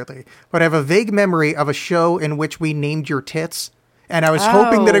legitimately, but I have a vague memory of a show in which we named your tits, and I was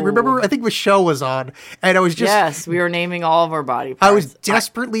hoping that I remember. I think Michelle was on, and I was just Yes, we were naming all of our body parts. I was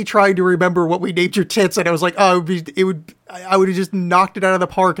desperately trying to remember what we named your tits, and I was like, oh, I would have just knocked it out of the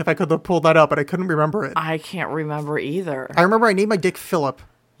park if I could have pulled that up, but I couldn't remember it. I can't remember either. I remember I named my dick Philip.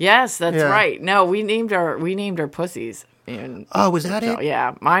 Yes, that's Yeah. right. No, we named our pussies. And Oh, was that it?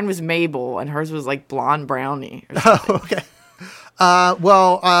 yeah, mine was Mabel, and hers was like blonde brownie. Or Oh, okay.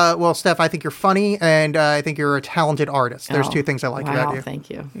 Well, Steph, I think you're funny, and I think you're a talented artist. There's Oh, 2 things I like wow, about you.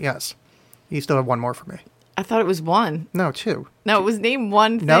 Thank you. Yes. You still have 1 more for me. I thought it was one. No, 2. No, it was name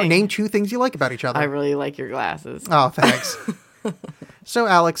one thing. No, name 2 things you like about each other. I really like your glasses. Oh, thanks. So,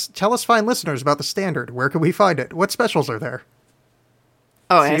 Alex, tell us fine listeners about the Standard. Where can we find it? What specials are there?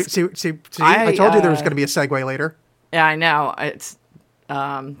 Oh, See, I told you there was going to be a segue later. yeah, I know. It's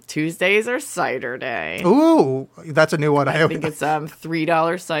Tuesdays are cider day. Ooh, that's a new one. I think it's $3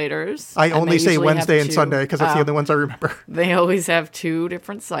 ciders. I and only they say usually Wednesday have and Sunday because that's the Oh. only ones I remember. They always have 2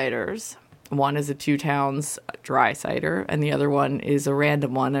 different ciders. One is a 2 Towns dry cider, and the other one is a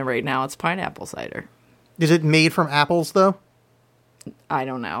random one. And right now, it's pineapple cider. Is it made from apples, though? I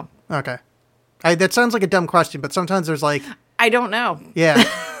don't know. Okay. That sounds like a dumb question, but sometimes there's like, I don't know. yeah.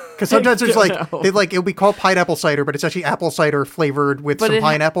 Because sometimes there's don't like, know. it'll be called pineapple cider, but it's actually apple cider flavored with But some it-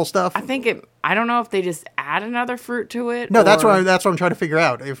 pineapple stuff. I think I don't know if they just add another fruit to it. No, that's or- what I'm trying to figure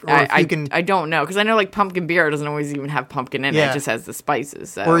out. If you can, I don't know because I know like pumpkin beer doesn't always even have pumpkin in it. Yeah. It just has the spices.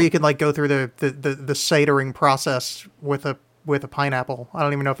 So. or you can like go through the cidering process with a pineapple. I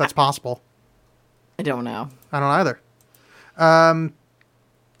don't even know if that's possible. I don't know. I don't either.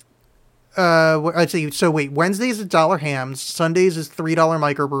 I'd say so. Wait, Wednesdays is $1 hams. Sundays is $3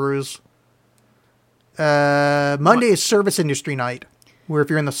 microbrews. Monday is service industry night, where if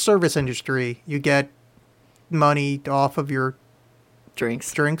you're in the service industry, you get money off of your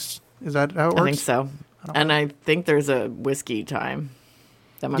Drinks. drinks. Is that how it works? I think so. And I think there's a whiskey time.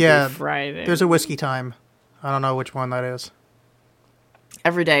 That might Yeah, be Friday. There's a whiskey time. I don't know which one that is.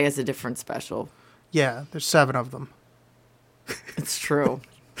 Every day is a different special. Yeah, there's 7 of them. It's true.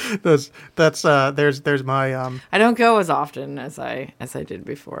 There's my I don't go as often as I did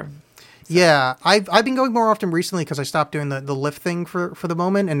before. Yeah, I've been going more often recently because I stopped doing the lift thing for the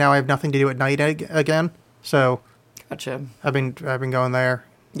moment, and now I have nothing to do at night again. So Gotcha. I've been going there.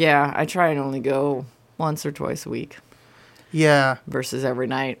 Yeah, I try and only go once or twice a week Yeah, versus every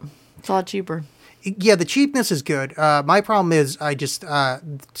night. It's a lot cheaper. yeah, the cheapness is good. My problem is I just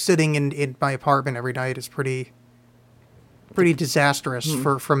sitting in my apartment every night is pretty disastrous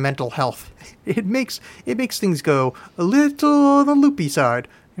for mental health. It makes things go a little on the loopy side.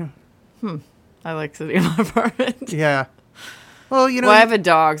 I like sitting in my apartment. Yeah. Well, you know. Well, I have a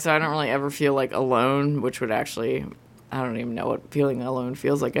dog, so I don't really ever feel like alone, which would actually I don't even know what feeling alone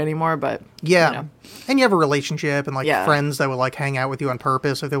feels like anymore, but Yeah. you know, And you have a relationship and like Yeah. friends that would like hang out with you on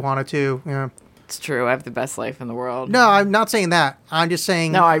purpose if they wanted to. Yeah. it's true. I have the best life in the world. No, I'm not saying that. I'm just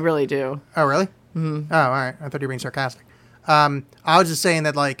saying. No, I really do. Oh, really? Mm-hmm. Oh, all right. I thought you were being sarcastic. I was just saying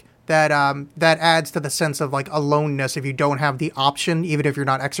that like that adds to the sense of like aloneness if you don't have the option, even if you're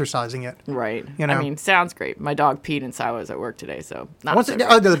not exercising it. Right. You know? I mean, sounds great. My dog peed inside I was at work today, so not Once so it,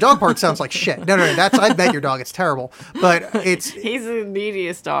 great. the dog part sounds like shit. No. That's I met your dog. It's terrible, but it's He's the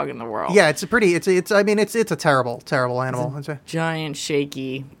neediest dog in the world. yeah. It's a pretty. It's a terrible animal. Giant,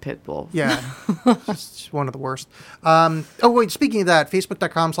 shaky pit bull. Yeah, it's one of the worst. Oh wait, speaking of that,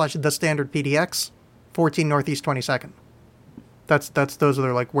 Facebook.com/thestandardpdx, 14 Northeast 22nd. Those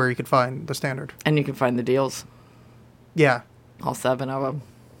are like where you could find the standard. And you can find the deals. Yeah, All 7 of them.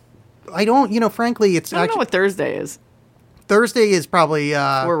 I don't. Frankly, it's I don't know actually what Thursday is. Thursday is probably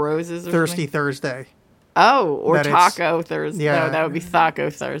Four Roses or Thirsty something? Thursday. Oh, or That it's- Taco Thursday. yeah. No, that would be Taco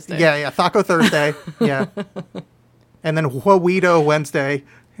Thursday. Yeah, Taco Thursday. Yeah, and then Huevito Wednesday,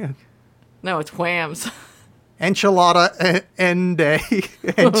 No, it's Whams. Enchilada and day,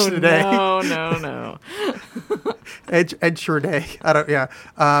 Oh, no. Enchilada. I don't. Yeah,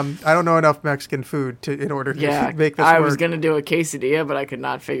 I don't know enough Mexican food in order to Yeah, make this I work. was going to do a quesadilla, but I could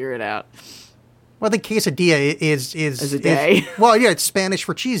not figure it out. Well, I think quesadilla is a day. Well, yeah, it's Spanish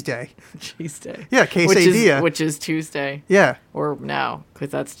for cheese day. Cheese day. Yeah, quesadilla. Which is Tuesday. Yeah, Or no,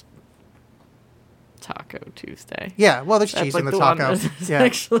 because that's Taco Tuesday. yeah. Well, there's That's cheese like in the one taco. that's Yeah,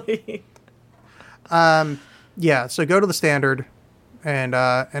 actually. yeah. So go to the standard and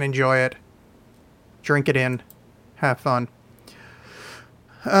enjoy it. Drink it in. Have fun.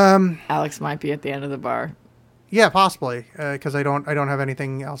 Alex might be at the end of the bar. Yeah, possibly, because I don't have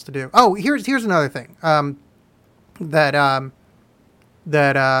anything else to do. Oh, here's another thing that I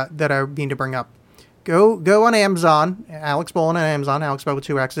need to bring up. Go on Amazon, Alex Bolin on Amazon, Alex Bo with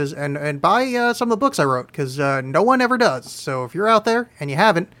 2 X's, and buy some of the books I wrote, because no one ever does. So if you're out there and you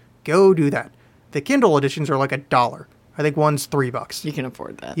haven't, go do that. The Kindle editions are like $1. I think one's $3. You can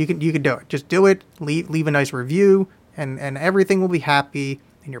afford that. You can do it. Just do it. Leave a nice review, and everything will be happy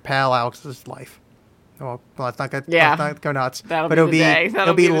in your pal Alex's life. Well, let's not go nuts. That'll but be the day.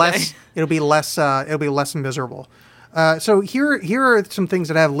 That'll be the less. day. It'll be less miserable. So here are some things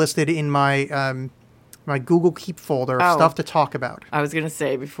that I have listed in my my Google Keep folder of Oh. stuff to talk about. I was going to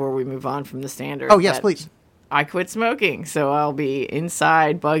say before we move on from the standard. Oh yes, that please. I quit smoking, so I'll be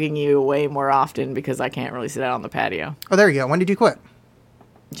inside bugging you way more often because I can't really sit out on the patio. Oh, there you go. When did you quit?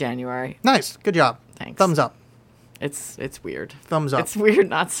 January. Nice, good job. Thanks. Thumbs up. It's weird. Thumbs up. It's weird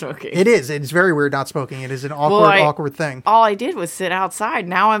not smoking. It is. It's very weird not smoking. It is an awkward thing. All I did was sit outside.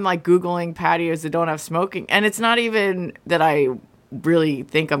 Now I'm like Googling patios that don't have smoking. And it's not even that I really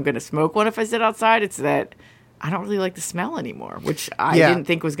think I'm going to smoke one if I sit outside. It's that I don't really like the smell anymore, which I Yeah. didn't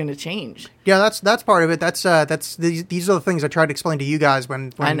think was going to change. Yeah, that's part of it. That's these are the things I tried to explain to you guys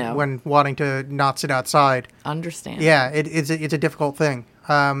when I know. when wanting to not sit outside. Understand. Yeah, it's a difficult thing.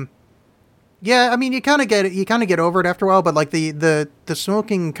 Yeah, I mean you kind of get over it after a while, but like the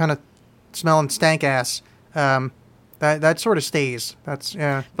smoking kind of smell and stank ass, that sort of stays. That's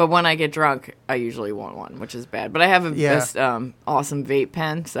yeah. But when I get drunk, I usually want one, which is bad. But I have this awesome vape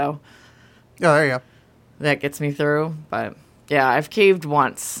pen, so Oh, there you go. that gets me through. But yeah, I've caved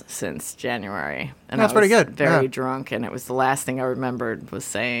once since January, and That's I was pretty good. Very Yeah. drunk, and it was the last thing I remembered was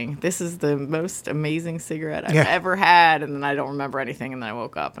saying, "This is the most amazing cigarette I've Yeah. ever had," and then I don't remember anything, and then I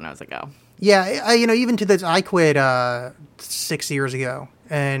woke up and I was like, "Oh, Yeah, even to this, I quit 6 years ago,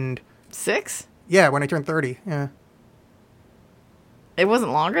 and 6? yeah, when I turned 30. Yeah. It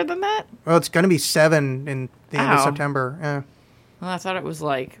wasn't longer than that? Well, it's gonna be 7 in the end of Ow. September. Yeah. Well, I thought it was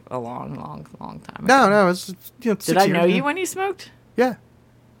like a long time No, ago. no, it's 6 Did I years, know yeah. you when you smoked? Yeah.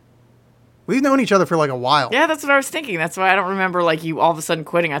 We've known each other for like a while. Yeah, that's what I was thinking. That's why I don't remember like you all of a sudden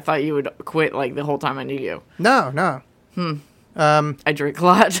quitting. I thought you would quit like the whole time I knew you. No. I drink a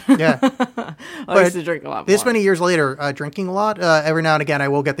lot. Yeah. I used to drink a lot more. This many years later, drinking a lot, every now and again, I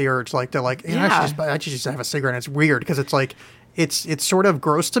will get the urge I Yeah. should just have a cigarette. And it's weird because it's like, it's sort of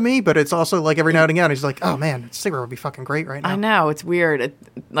gross to me, but it's also like every now and again, it's like, oh man, a cigarette would be fucking great right now. I know, it's weird.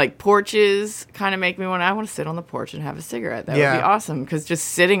 Like porches kind of make me I want to sit on the porch and have a cigarette. That would Yeah. be awesome because just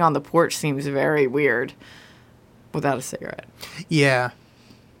sitting on the porch seems very weird without a cigarette. Yeah.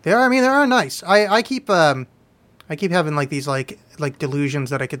 They are nice. I keep having like these like delusions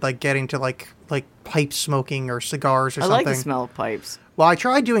that I could like get into like pipe smoking or cigars or I something. like the smell of pipes. Well, I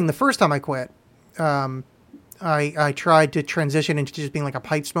tried doing the first time I quit. I tried to transition into just being like a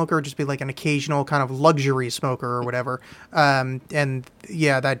pipe smoker, just be like an occasional kind of luxury smoker or whatever. And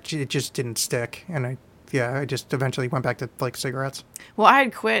yeah, it just didn't stick. And I just eventually went back to like cigarettes. Well, I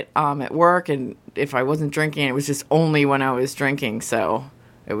had quit at work, and if I wasn't drinking, it was just only when I was drinking. So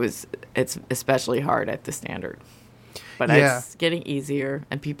it's especially hard at the Standard. But it's getting easier,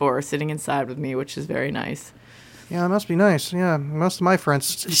 and people are sitting inside with me, which is very nice. Yeah, it must be nice. Yeah, most of my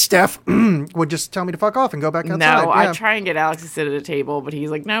friends, Steph, would just tell me to fuck off and go back outside. No, yeah. I try and get Alex to sit at a table, but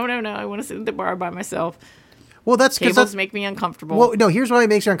he's like, no, I want to sit at the bar by myself. Well, that's because Tables make me uncomfortable. Well, no. Here's why it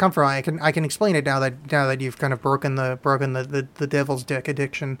makes you uncomfortable. I can explain it now that you've kind of broken the devil's dick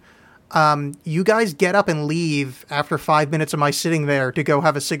addiction. You guys get up and leave after 5 minutes of my sitting there to go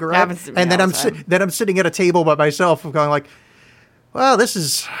have a cigarette, and then I'm sitting at a table by myself, going like, well, this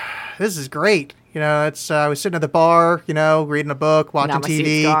is great. I was sitting at the bar, reading a book, watching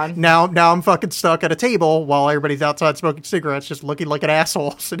TV. Now I'm fucking stuck at a table while everybody's outside smoking cigarettes, just looking like an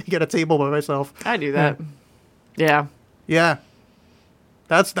asshole sitting at a table by myself. I do that. Yeah. Yeah.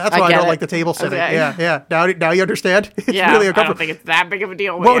 That's why I don't like the table sitting. Okay. Yeah. Now you understand? It's yeah, really I uncomfortable. don't think it's that big of a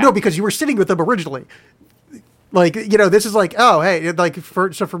deal. Well, no, because you were sitting with them originally. Like, this is like, oh, hey, like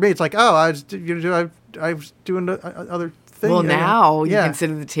for me, it's like, oh, I was doing the other thing. Well, now you can sit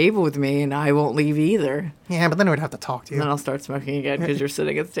at the table with me, and I won't leave either. Yeah, but then I would have to talk to you. And then I'll start smoking again because you're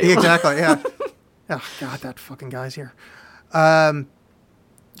sitting at the table. Exactly. Yeah. Oh God, that fucking guy's here.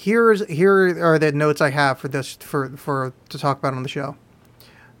 Here are the notes I have for this to talk about on the show.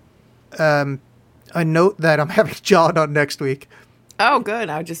 A note that I'm having John on next week. Oh, good.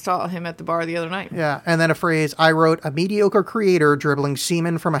 I just saw him at the bar the other night. Yeah, and then a phrase, I wrote, a mediocre creator dribbling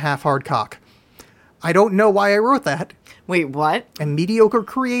semen from a half-hard cock. I don't know why I wrote that. Wait, what? A mediocre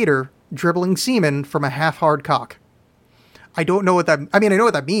creator dribbling semen from a half-hard cock. I don't know what that... I mean, I know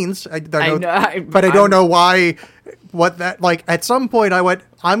what that means. I know, but I don't know why... What that... Like, at some point, I went,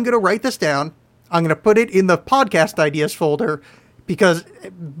 I'm going to write this down. I'm going to put it in the podcast ideas folder because,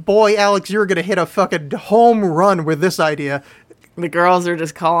 boy, Alex, you're going to hit a fucking home run with this idea. The girls are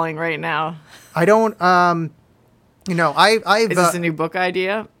just calling right now. I don't... I've... Is this a new book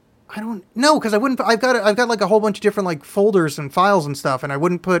idea? I don't know, because I wouldn't... I've got like a whole bunch of different like folders and files and stuff, and I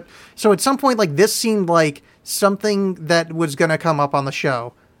wouldn't put... So at some point, like, this seemed like something that was going to come up on the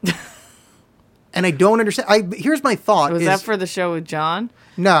show. And I don't understand. Here's my thought. Was that for the show with John?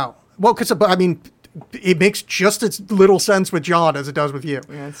 No. Well, because, I mean, it makes just as little sense with John as it does with you.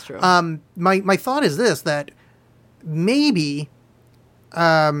 Yeah, that's true. My thought is this, that maybe...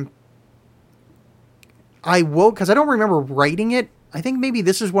 I woke... Because I don't remember writing it. I think maybe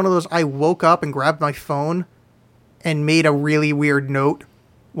this is one of those I woke up and grabbed my phone and made a really weird note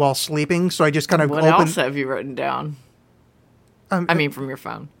while sleeping. So I just kind of What else have you written down? I mean, from your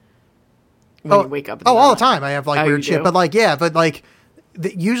phone. When you wake up. All the time. I have like weird shit. do? But like, yeah, but like,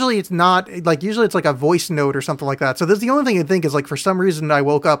 usually it's not, like, usually it's like a voice note or something like that. So this the only thing I think is like, for some reason I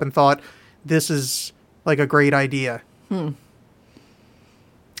woke up and thought, this is like a great idea. Yep.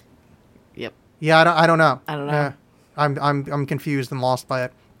 Yeah, I don't know. I don't know. I'm confused and lost by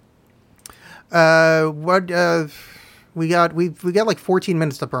it. We got like 14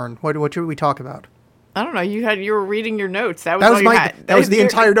 minutes to burn. What should we talk about? I don't know. You were reading your notes. That was the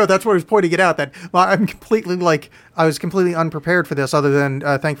entire note. That's what I was pointing it out. That I was completely unprepared for this. Other than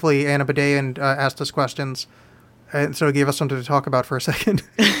thankfully Anna Bidet asked us questions, and so it gave us something to talk about for a second.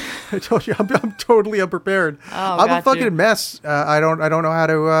 I told you I'm totally unprepared. I'm a fucking mess. I don't know how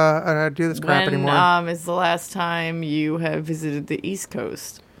to do this crap anymore. When is the last time you have visited the East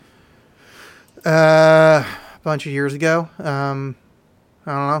Coast? A bunch of years ago. I don't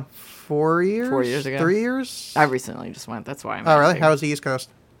know. 4 years? 4 years ago. 3 years? I recently just went. That's why I'm Oh, really? asking. How was the East Coast?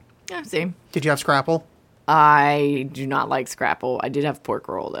 Yeah, same. Did you have Scrapple? I do not like Scrapple. I did have pork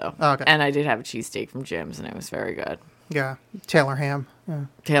roll, though. Oh, okay. And I did have a cheesesteak from Jim's, and it was very good. Yeah. Taylor ham. Yeah.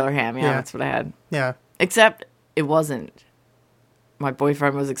 Taylor ham, yeah, that's what I had. Yeah. Except it wasn't. My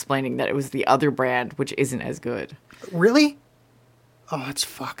boyfriend was explaining that it was the other brand, which isn't as good. Really? Oh, it's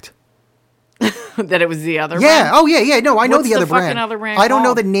fucked. That it was the other Yeah. brand? Oh, yeah, yeah. No, I know What's the other the fucking brand. other brand I don't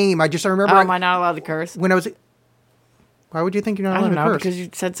know called? the name. I remember. Oh, am I not allowed to curse? When I was... Why would you think you're not I allowed don't to know, curse? because you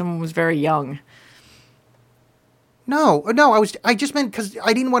said someone was very young. No, I just meant because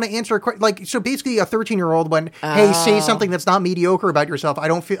I didn't want to answer a question. Like, so basically a 13-year-old went, hey, say something that's not mediocre about yourself. I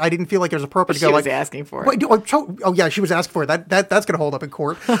didn't feel like it was appropriate to go was like... asking for it. Wait, oh, yeah, she was asking for it. That's going to hold up in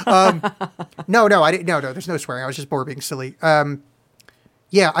court. No, I didn't. No, there's no swearing. I was just bored being silly.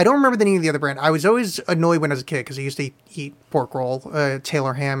 Yeah, I don't remember the name of the other brand. I was always annoyed when I was a kid because I used to eat pork roll,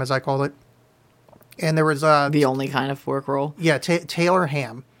 Taylor ham, as I called it. And there was... The only kind of pork roll? Yeah, Taylor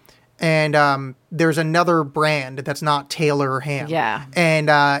ham. And there's another brand that's not Taylor ham. Yeah. And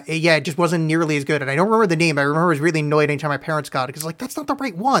it just wasn't nearly as good. And I don't remember the name. But I remember I was really annoyed anytime my parents got it because like that's not the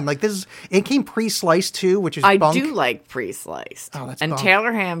right one. Like it came pre-sliced too, which is I bunk. do like pre-sliced. Oh, that's and bunk.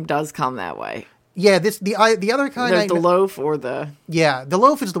 Taylor ham does come that way. Yeah, the other kind. There's the loaf or the the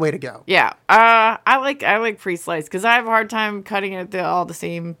loaf is the way to go. yeah. I like pre-sliced because I have a hard time cutting it all the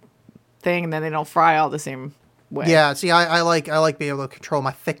same thing, and then they don't fry all the same way. Yeah, see, I like being able to control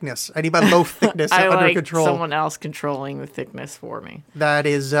my thickness. I need my loaf thickness I under like control. someone else controlling the thickness for me. That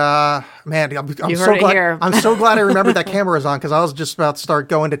is, man, I'm You so heard it glad. here. I'm so glad I remembered that camera was on because I was just about to start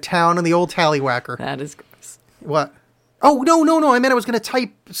going to town on the old tallywhacker. That is gross. What? Oh no! I meant I was going to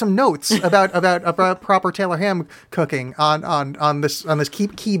type some notes about proper Taylor ham cooking on this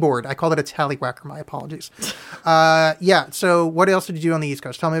keyboard. I called it a tallywhacker. My apologies. Yeah. So what else did you do on the East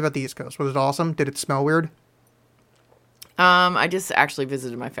Coast? Tell me about the East Coast. Was it awesome? Did it smell weird? I just actually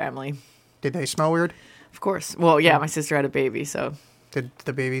visited my family. Did they smell weird? Of course. Well, yeah, my sister had a baby, so Did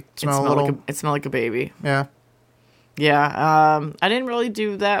the baby it smell a smelled little? it smelled like a baby. Yeah. Yeah. I didn't really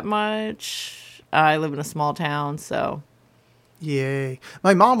do that much. I live in a small town, so. Yay.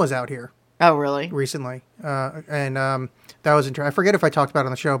 My mom was out here Oh, really? recently. And that was interesting. I forget if I talked about it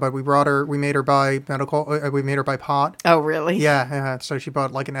on the show, but we made her buy we made her buy pot. Oh, really? Yeah. So she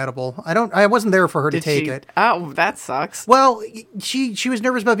bought like an edible. I wasn't there for her to Did take she? it. Oh, that sucks. Well, she was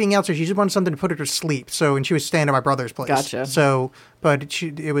nervous about being out, so she just wanted something to put her to sleep. So, and she was staying at my brother's place. Gotcha. So, but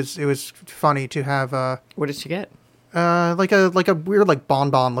it was funny to have, What did she get? like a weird, like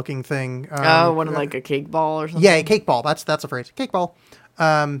bonbon looking thing. One of like a cake ball or something? Yeah, a cake ball. That's a phrase. Cake ball.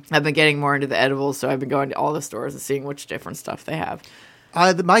 I've been getting more into the edibles, so I've been going to all the stores and seeing which different stuff they have.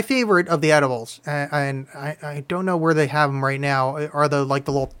 My favorite of the edibles, and I don't know where they have them right now, are the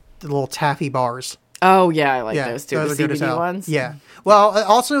little taffy bars. Oh, yeah, I like Yeah, those too. those The are good as CBD hell. ones? Yeah. Well,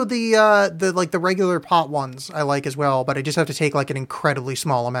 also the regular pot ones I like as well, but I just have to take like an incredibly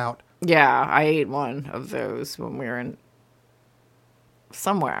small amount. Yeah, I ate one of those when we were in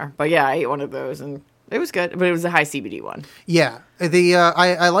somewhere. But yeah, I ate one of those and it was good, but it was a high CBD one. Yeah.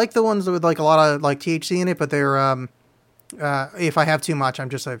 I like the ones with like a lot of like THC in it, but they're if I have too much, I'm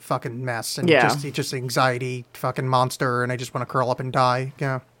just a fucking mess and Yeah. just anxiety fucking monster, and I just want to curl up and die.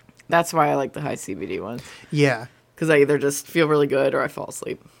 Yeah. That's why I like the high CBD ones. Yeah. Because I either just feel really good or I fall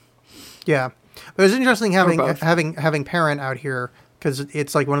asleep. Yeah. But it was interesting having both. having parent out here because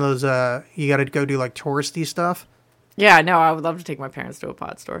it's like one of those you got to go do like touristy stuff. Yeah, no, I would love to take my parents to a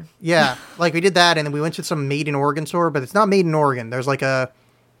pot store. Yeah, like we did that, and then we went to some Made in Oregon store, but it's not Made in Oregon. There's like a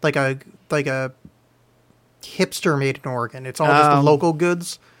hipster Made in Oregon. It's all just local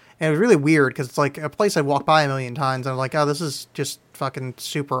goods, and it was really weird because it's like a place I walked by a million times. And I'm like, oh, this is just fucking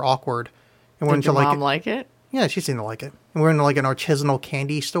super awkward. And we're Did your into mom like it? yeah, she seemed to like it. And we're in like an artisanal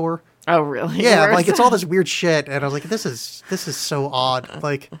candy store. Oh, really? Yeah, Where's like it's that? all this weird shit, and I was like, this is so odd.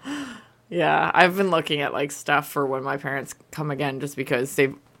 Like, Yeah, I've been looking at like stuff for when my parents come again, just because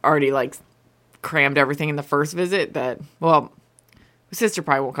they've already like crammed everything in the first visit. That well, my sister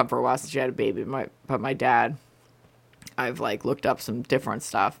probably won't come for a while since she had a baby. But my dad, I've like looked up some different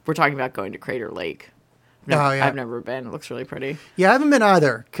stuff. We're talking about going to Crater Lake. Oh, yeah. I've never been. It looks really pretty. yeah, I haven't been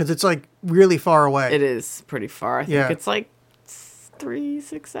either because it's like really far away. It is pretty far. I think Yeah. it's like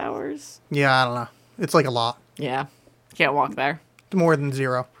 6 hours. Yeah, I don't know. It's like a lot. Yeah, can't walk there. More than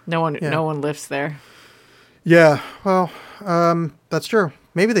zero. No one lifts there. Yeah, well, that's true.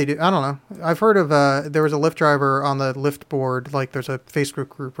 Maybe they do. I don't know. I've heard of there was a Lyft driver on the Lyft board, like there's a Facebook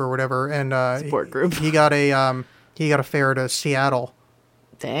group or whatever, and Support group. He got a fare to Seattle.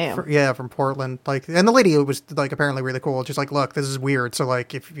 Damn. From Portland. Like, and the lady was like apparently really cool. Just like, look, this is weird. So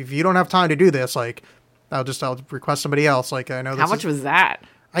like, if you don't have time to do this, like, I'll request somebody else. Like, I know. How much was that?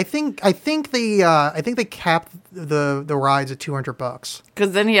 I think they capped the rides at $200.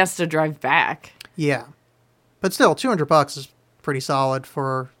 Because then he has to drive back. Yeah, but still, $200 is pretty solid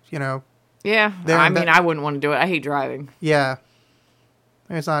for Yeah, There I and mean, back. I wouldn't want to do it. I hate driving. Yeah.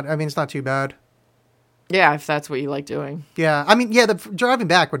 It's not too bad. Yeah, if that's what you like doing. Yeah. I mean, yeah, the driving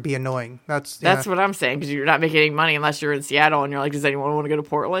back would be annoying. That's What I'm saying, because you're not making any money unless you're in Seattle and you're like, does anyone want to go to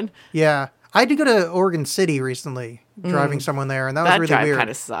Portland? Yeah. I had to go to Oregon City recently, driving someone there, and that was That really drive weird. kind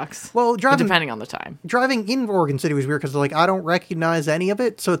of sucks. Well, Depending on the time. driving in Oregon City was weird because like I don't recognize any of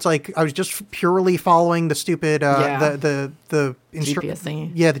it, so it's like I was just purely following the stupid Yeah. the GPS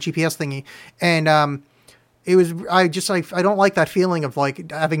thingy. Yeah, the GPS thingy, and it was I don't like that feeling of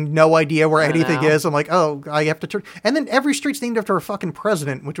like having no idea where anything know. is. I'm like, oh, I have to turn, and then every street's named after a fucking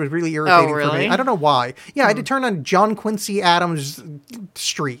president, which was really irritating for really? me. I don't know why. Yeah, I had to turn on John Quincy Adams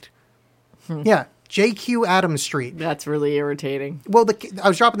Street. Yeah. JQ Adams Street. That's really irritating. Well, I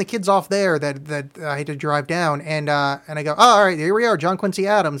was dropping the kids off there that I had to drive down, and I go, oh, all right, here we are, John Quincy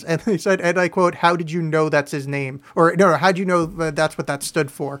Adams. And he said, and I quote, how did you know that's his name? Or, no, how did you know that's what that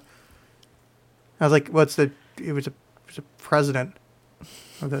stood for? I was like, it was a president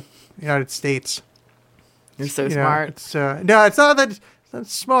of the United States. You're so smart. No, it's not that it's not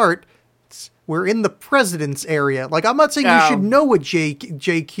smart. We're in the president's area. Like, I'm not saying you should know what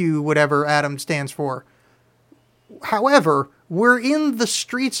JQ whatever Adams stands for. However, we're in the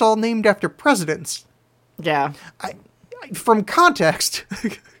streets all named after presidents. Yeah. From context.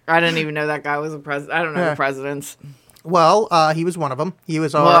 I didn't even know that guy was a president. I don't know the presidents. Well, he was one of them. He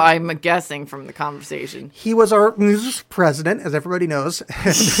was our... Well, I'm guessing from the conversation. He was our president, as everybody knows.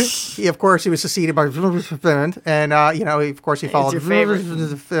 Of course, he was succeeded by... And, of course, he followed... It's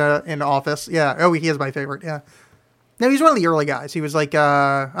your favorite. In office. Yeah. Oh, he is my favorite, yeah. No, he's one of the early guys. He was like,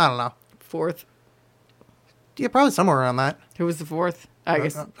 I don't know. Fourth? Yeah, probably somewhere around that. Who was the fourth? I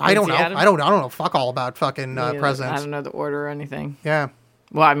guess. I don't know. Adams? I don't know fuck all about fucking presidents. I don't know the order or anything. Yeah.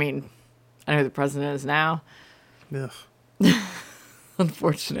 Well, I mean, I know who the president is now. Ugh.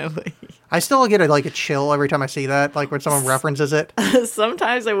 Unfortunately. I still get a chill every time I see that, like when someone references it.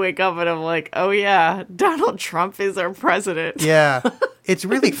 Sometimes I wake up and I'm like, oh yeah, Donald Trump is our president. Yeah. It's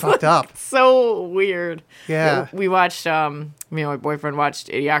really fucked up. So weird. Yeah. We watched, my boyfriend watched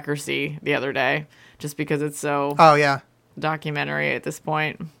Idiocracy the other day just because it's so Oh, yeah. documentary at this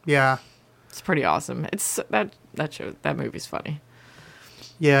point. Yeah. It's pretty awesome. It's that movie's funny.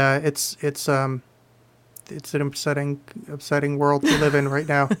 Yeah, it's an upsetting world to live in right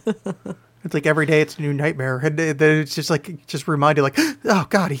now. It's like every day it's a new nightmare, and it's just reminded, like, oh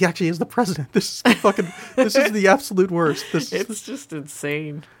god, he actually is the president. This is the absolute worst. It's just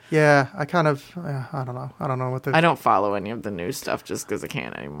insane. Yeah, I kind of, I don't know what the. I don't follow any of the news stuff just because I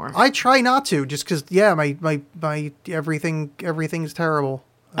can't anymore. I try not to, just because, yeah, my everything's terrible.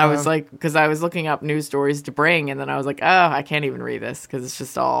 I was because I was looking up news stories to bring, and then I was like, oh, I can't even read this because it's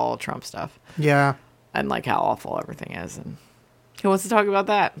just all Trump stuff. Yeah. And like how awful everything is. And who wants to talk about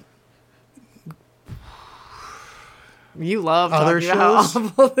that? You love other talking about shows? how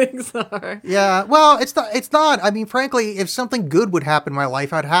awful things are. Yeah, well, it's not. I mean, frankly, if something good would happen in my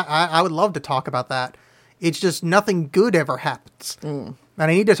life, I would love to talk about that. It's just nothing good ever happens, and I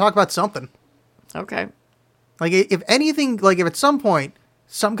need to talk about something. Okay. Like, if anything, like if at some point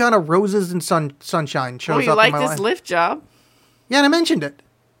some kind of roses and sunshine shows you up like in my this life. Lyft job? Yeah, and I mentioned it.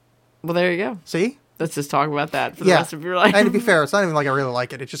 Well, there you go. See? Let's just talk about that for the rest of your life. And to be fair, it's not even like I really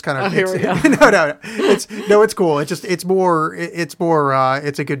like it. It's just kind of here we go. no. It's cool. It's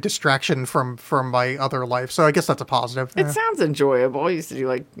a good distraction from my other life. So I guess that's a positive. It sounds enjoyable. You said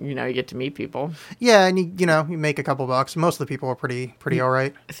you get to meet people. Yeah, and you make a couple bucks. Most of the people are pretty all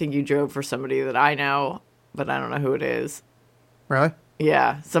right. I think you drove for somebody that I know, but I don't know who it is. Really?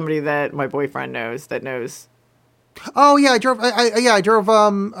 Yeah, somebody that my boyfriend knows that knows. Oh yeah, I drive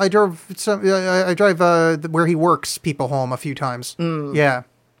where he works people home a few times. Yeah.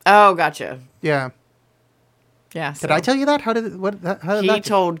 Oh, gotcha. Yeah. Yeah. Did I tell you that? How did He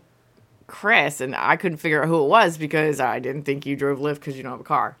told Chris, and I couldn't figure out who it was because I didn't think you drove Lyft because you don't have a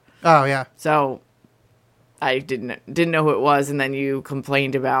car. Oh yeah. So I didn't know who it was, and then you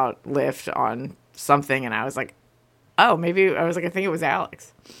complained about Lyft on something, and I was like, oh, maybe I think it was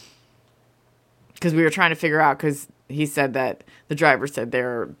Alex. Because we were trying to figure out, because he said that the driver said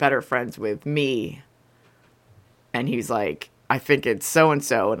they're better friends with me. And he's like, I think it's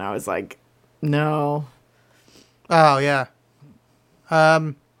so-and-so. And I was like, no. Oh, yeah.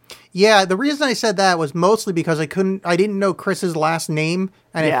 Yeah, the reason I said that was mostly because I didn't know Chris's last name.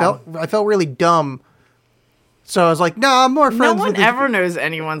 And I felt really dumb. So I was like, no, I'm more friends with... No one ever knows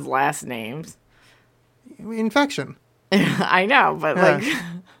anyone's last names. Infection. I know, but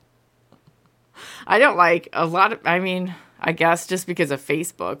I don't like a lot of, I guess just because of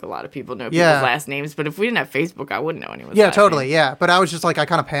Facebook, a lot of people know people's last names, but if we didn't have Facebook, I wouldn't know anyone's last totally, name. Yeah. But I was just like, I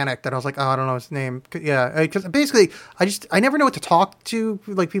kind of panicked, and I was like, oh, I don't know his name. Yeah, because basically, I never know what to talk to,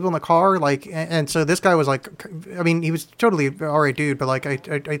 like, people in the car, like, and so this guy was like, I mean, he was totally all right dude, but like,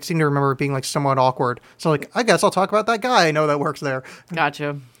 I seem to remember it being like somewhat awkward. So like, I guess I'll talk about that guy I know that works there.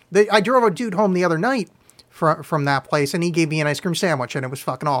 Gotcha. I drove a dude home the other night from that place, and he gave me an ice cream sandwich, and it was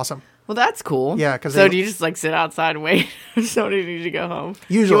fucking awesome. Well, that's cool. Yeah, because do you just like sit outside and wait for somebody need to go home?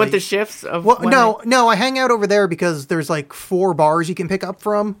 Usually, you want the shifts of. Well, no, I hang out over there because there's like 4 bars you can pick up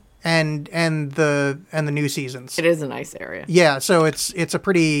from, and the New Seasons. It is a nice area. Yeah, so it's a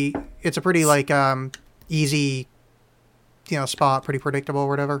pretty like easy, spot, pretty predictable or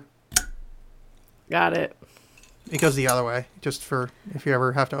whatever. Got it. It goes the other way, just for if you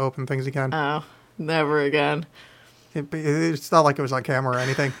ever have to open things again. Oh. Never again. It's not like it was on camera or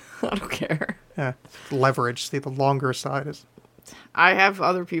anything. I don't care. Yeah, leverage. See, the longer side is. I have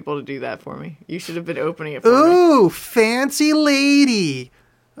other people to do that for me. You should have been opening it for me. Ooh, fancy lady.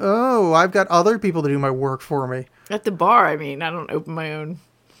 Oh, I've got other people to do my work for me. At the bar, I mean. I don't open my own.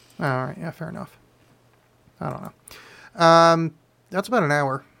 All right, yeah, fair enough. I don't know. That's about an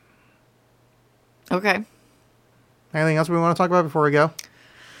hour. Okay. Anything else we want to talk about before we go?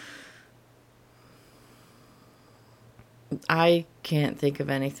 I can't think of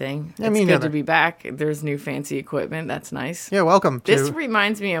anything. Yeah, It's me good neither. to be back. There's new fancy equipment. That's nice. Yeah, welcome to. This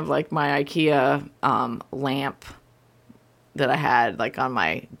reminds me of like my IKEA lamp that I had like on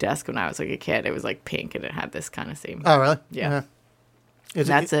my desk when I was like a kid. It was like pink and it had this kind of same. Oh, really? Yeah. Is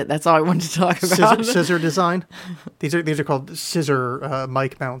That's it. That's all I wanted to talk about. scissor design? These are called scissor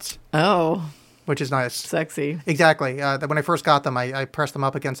mic mounts, Oh, which is nice. sexy. Exactly. When I first got them, I pressed them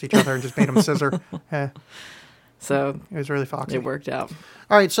up against each other and just made them scissor. Yeah, So it was really foxy. it worked out.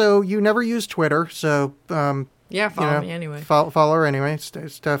 All right, so you never use Twitter, so Yeah, follow you know, me anyway. Follow her anyway.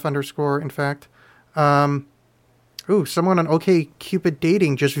 Steph _ in fact. Someone on OkCupid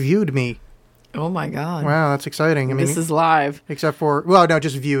Dating just viewed me. Oh my god. Wow, that's exciting. I mean, This is live. except for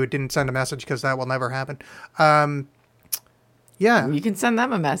just viewed, didn't send a message because that will never happen. Yeah, You can send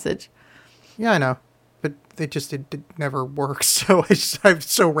them a message. yeah, I know, but it never works. So I'm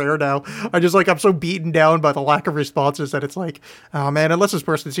so rare now. I'm so beaten down by the lack of responses that it's like, oh man, unless this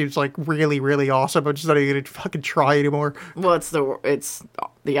person seems like really, really awesome, I'm just not even gonna fucking try anymore. Well, it's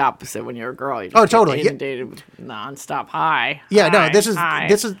the opposite when you're a girl. You just Oh, get totally. inundated with nonstop hi. Yeah, no, hi, hi.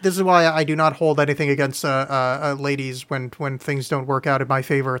 this is why I do not hold anything against ladies when things don't work out in my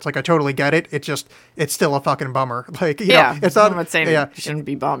favor. It's like I totally get it. It's still a fucking bummer. Like you know, it's not. I'm not saying yeah, you shouldn't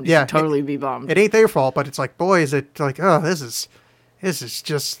be bummed. You Yeah, should totally be bummed. it ain't their fault, but it's like, boy, is it like, oh, this is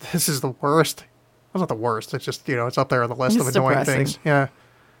the worst. Well, not the worst. It's just it's up there on the list It's of annoying depressing. things. Yeah.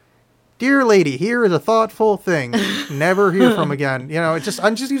 Dear lady, here is a thoughtful thing. Never hear from again. I'm just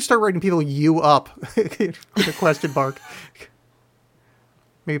gonna start writing people you up with a question mark.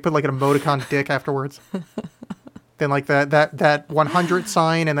 Maybe put like an emoticon dick afterwards. Then like that 100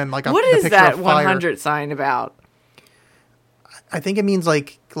 sign, and then like What the is picture that of fire. 100 sign about? I think it means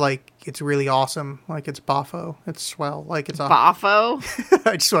like it's really awesome. Like it's boffo. It's swell. Like it's a. Bafo?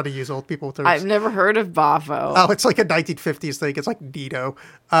 I just want to use old people terms. I've never heard of Bafo. Oh, it's like a 1950s thing. It's like Dito.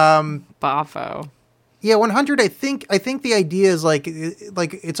 Bafo. Yeah, 100. I think the idea is like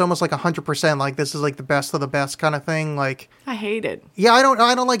it's almost like 100%. Like this is like the best of the best kind of thing. Like I hate it. yeah, I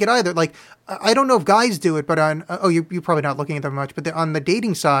don't like it either. Like I don't know if guys do it, but on you're probably not looking at them much. But on the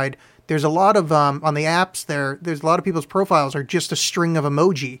dating side, there's a lot of on the apps there's a lot of people's profiles are just a string of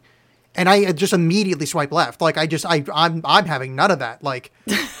emoji. And I just immediately swipe left. Like I'm having none of that. Like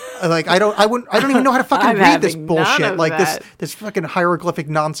I don't even know how to fucking I'm read this having none bullshit. of Like that. this fucking hieroglyphic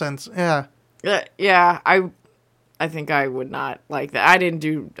nonsense. Yeah. Yeah, I think I would not like that. I didn't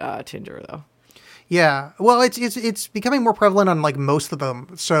do Tinder though. Yeah. Well, it's becoming more prevalent on like most of them.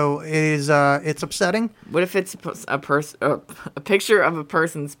 So it's upsetting. What if it's a picture of a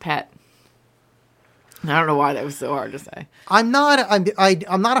person's pet? I don't know why that was so hard to say. I'm not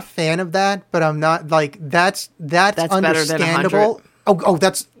a fan of that, but I'm not like that's better than understandable. Oh,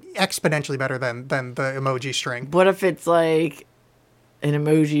 that's exponentially better than the emoji string. What if it's like an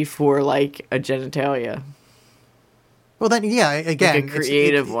emoji for like a genitalia? Well, then yeah, again, Like a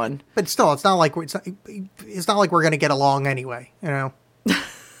creative one. But still, it's not like we're gonna get along anyway.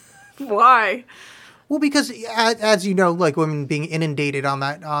 Why? Well, because as you know, like women being inundated on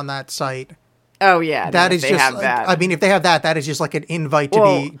that site. Oh yeah, That is they just. have that. I mean, if they have that is just like an invite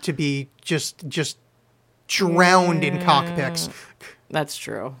to be just drowned in cockpicks. That's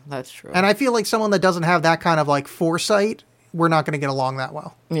true. That's true. And I feel like someone that doesn't have that kind of like foresight, we're not going to get along that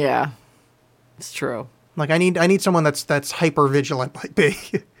well. Yeah, it's true. Like I need someone that's hyper vigilant like me.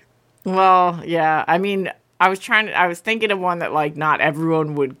 Well, yeah. I mean, I was thinking of one that like not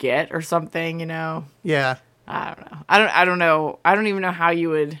everyone would get or something. Yeah. I don't know. I don't know. I don't even know how you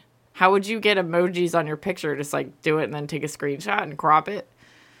would. How would you get emojis on your picture? Just like do it and then take a screenshot and crop it.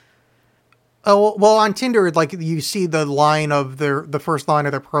 Oh well, on Tinder, like you see the line of the first line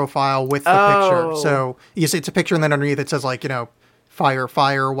of their profile with the picture. So you see it's a picture, and then underneath it says like fire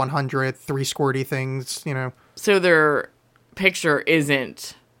 100 3 squirty things. So their picture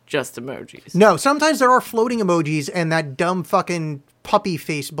isn't just emojis. No, sometimes there are floating emojis and that dumb fucking puppy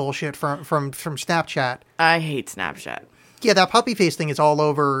face bullshit from Snapchat. I hate Snapchat. Yeah, that puppy face thing is all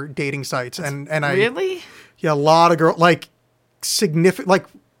over dating sites, and I Really? yeah, a lot of girls like significant like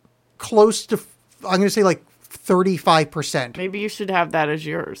close to I'm gonna say like 35%. Maybe you should have that as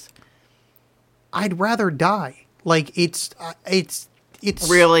yours. I'd rather die. Like it's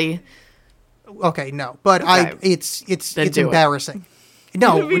Really? okay. No, but Okay. it's Then do it. embarrassing.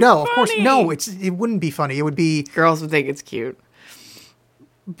 No, It'd be no, of course, funny. no. It wouldn't be funny. It would be, Girls would think it's cute.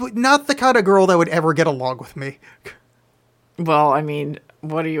 but not the kind of girl that would ever get along with me. Well, I mean,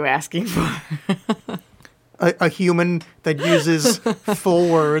 what are you asking for? A human that uses full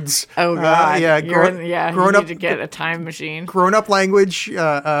words. Oh God! Yeah, You grown need up, to get a time machine. grown up language.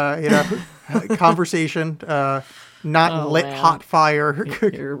 Conversation. Not Oh, lit man. hot fire.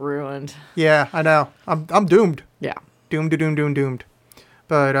 You're ruined. Yeah, I know. I'm doomed. Yeah. Doomed.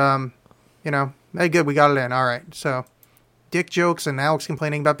 But hey, good, we got it in. All right. So, dick jokes and Alex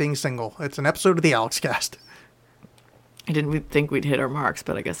complaining about being single. It's an episode of the Alex Cast. I didn't think we'd hit our marks,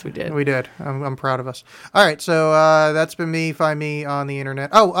 but I guess we did. We did. I'm proud of us. All right. So that's been me. Find me on the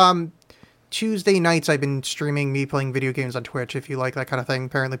internet. Tuesday nights I've been streaming me playing video games on Twitch. If you like that kind of thing,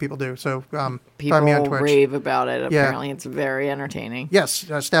 apparently people do. So find me on People Twitch. rave about it. Yeah. Apparently, it's very entertaining.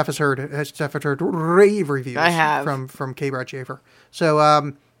 Yes, Steph has heard rave reviews. I have. from K. Brad Schaefer.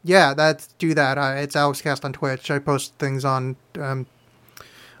 So do that. It's AlexCast on Twitch. I post things on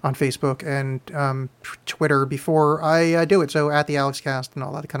Facebook and Twitter before I do it. So at the AlexCast and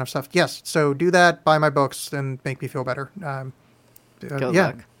all that kind of stuff. Yes. So do that. Buy my books and make me feel better. Good yeah.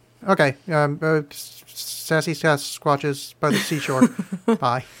 luck. Okay. Sassy Sasquatches by the seashore.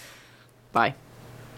 Bye. Bye.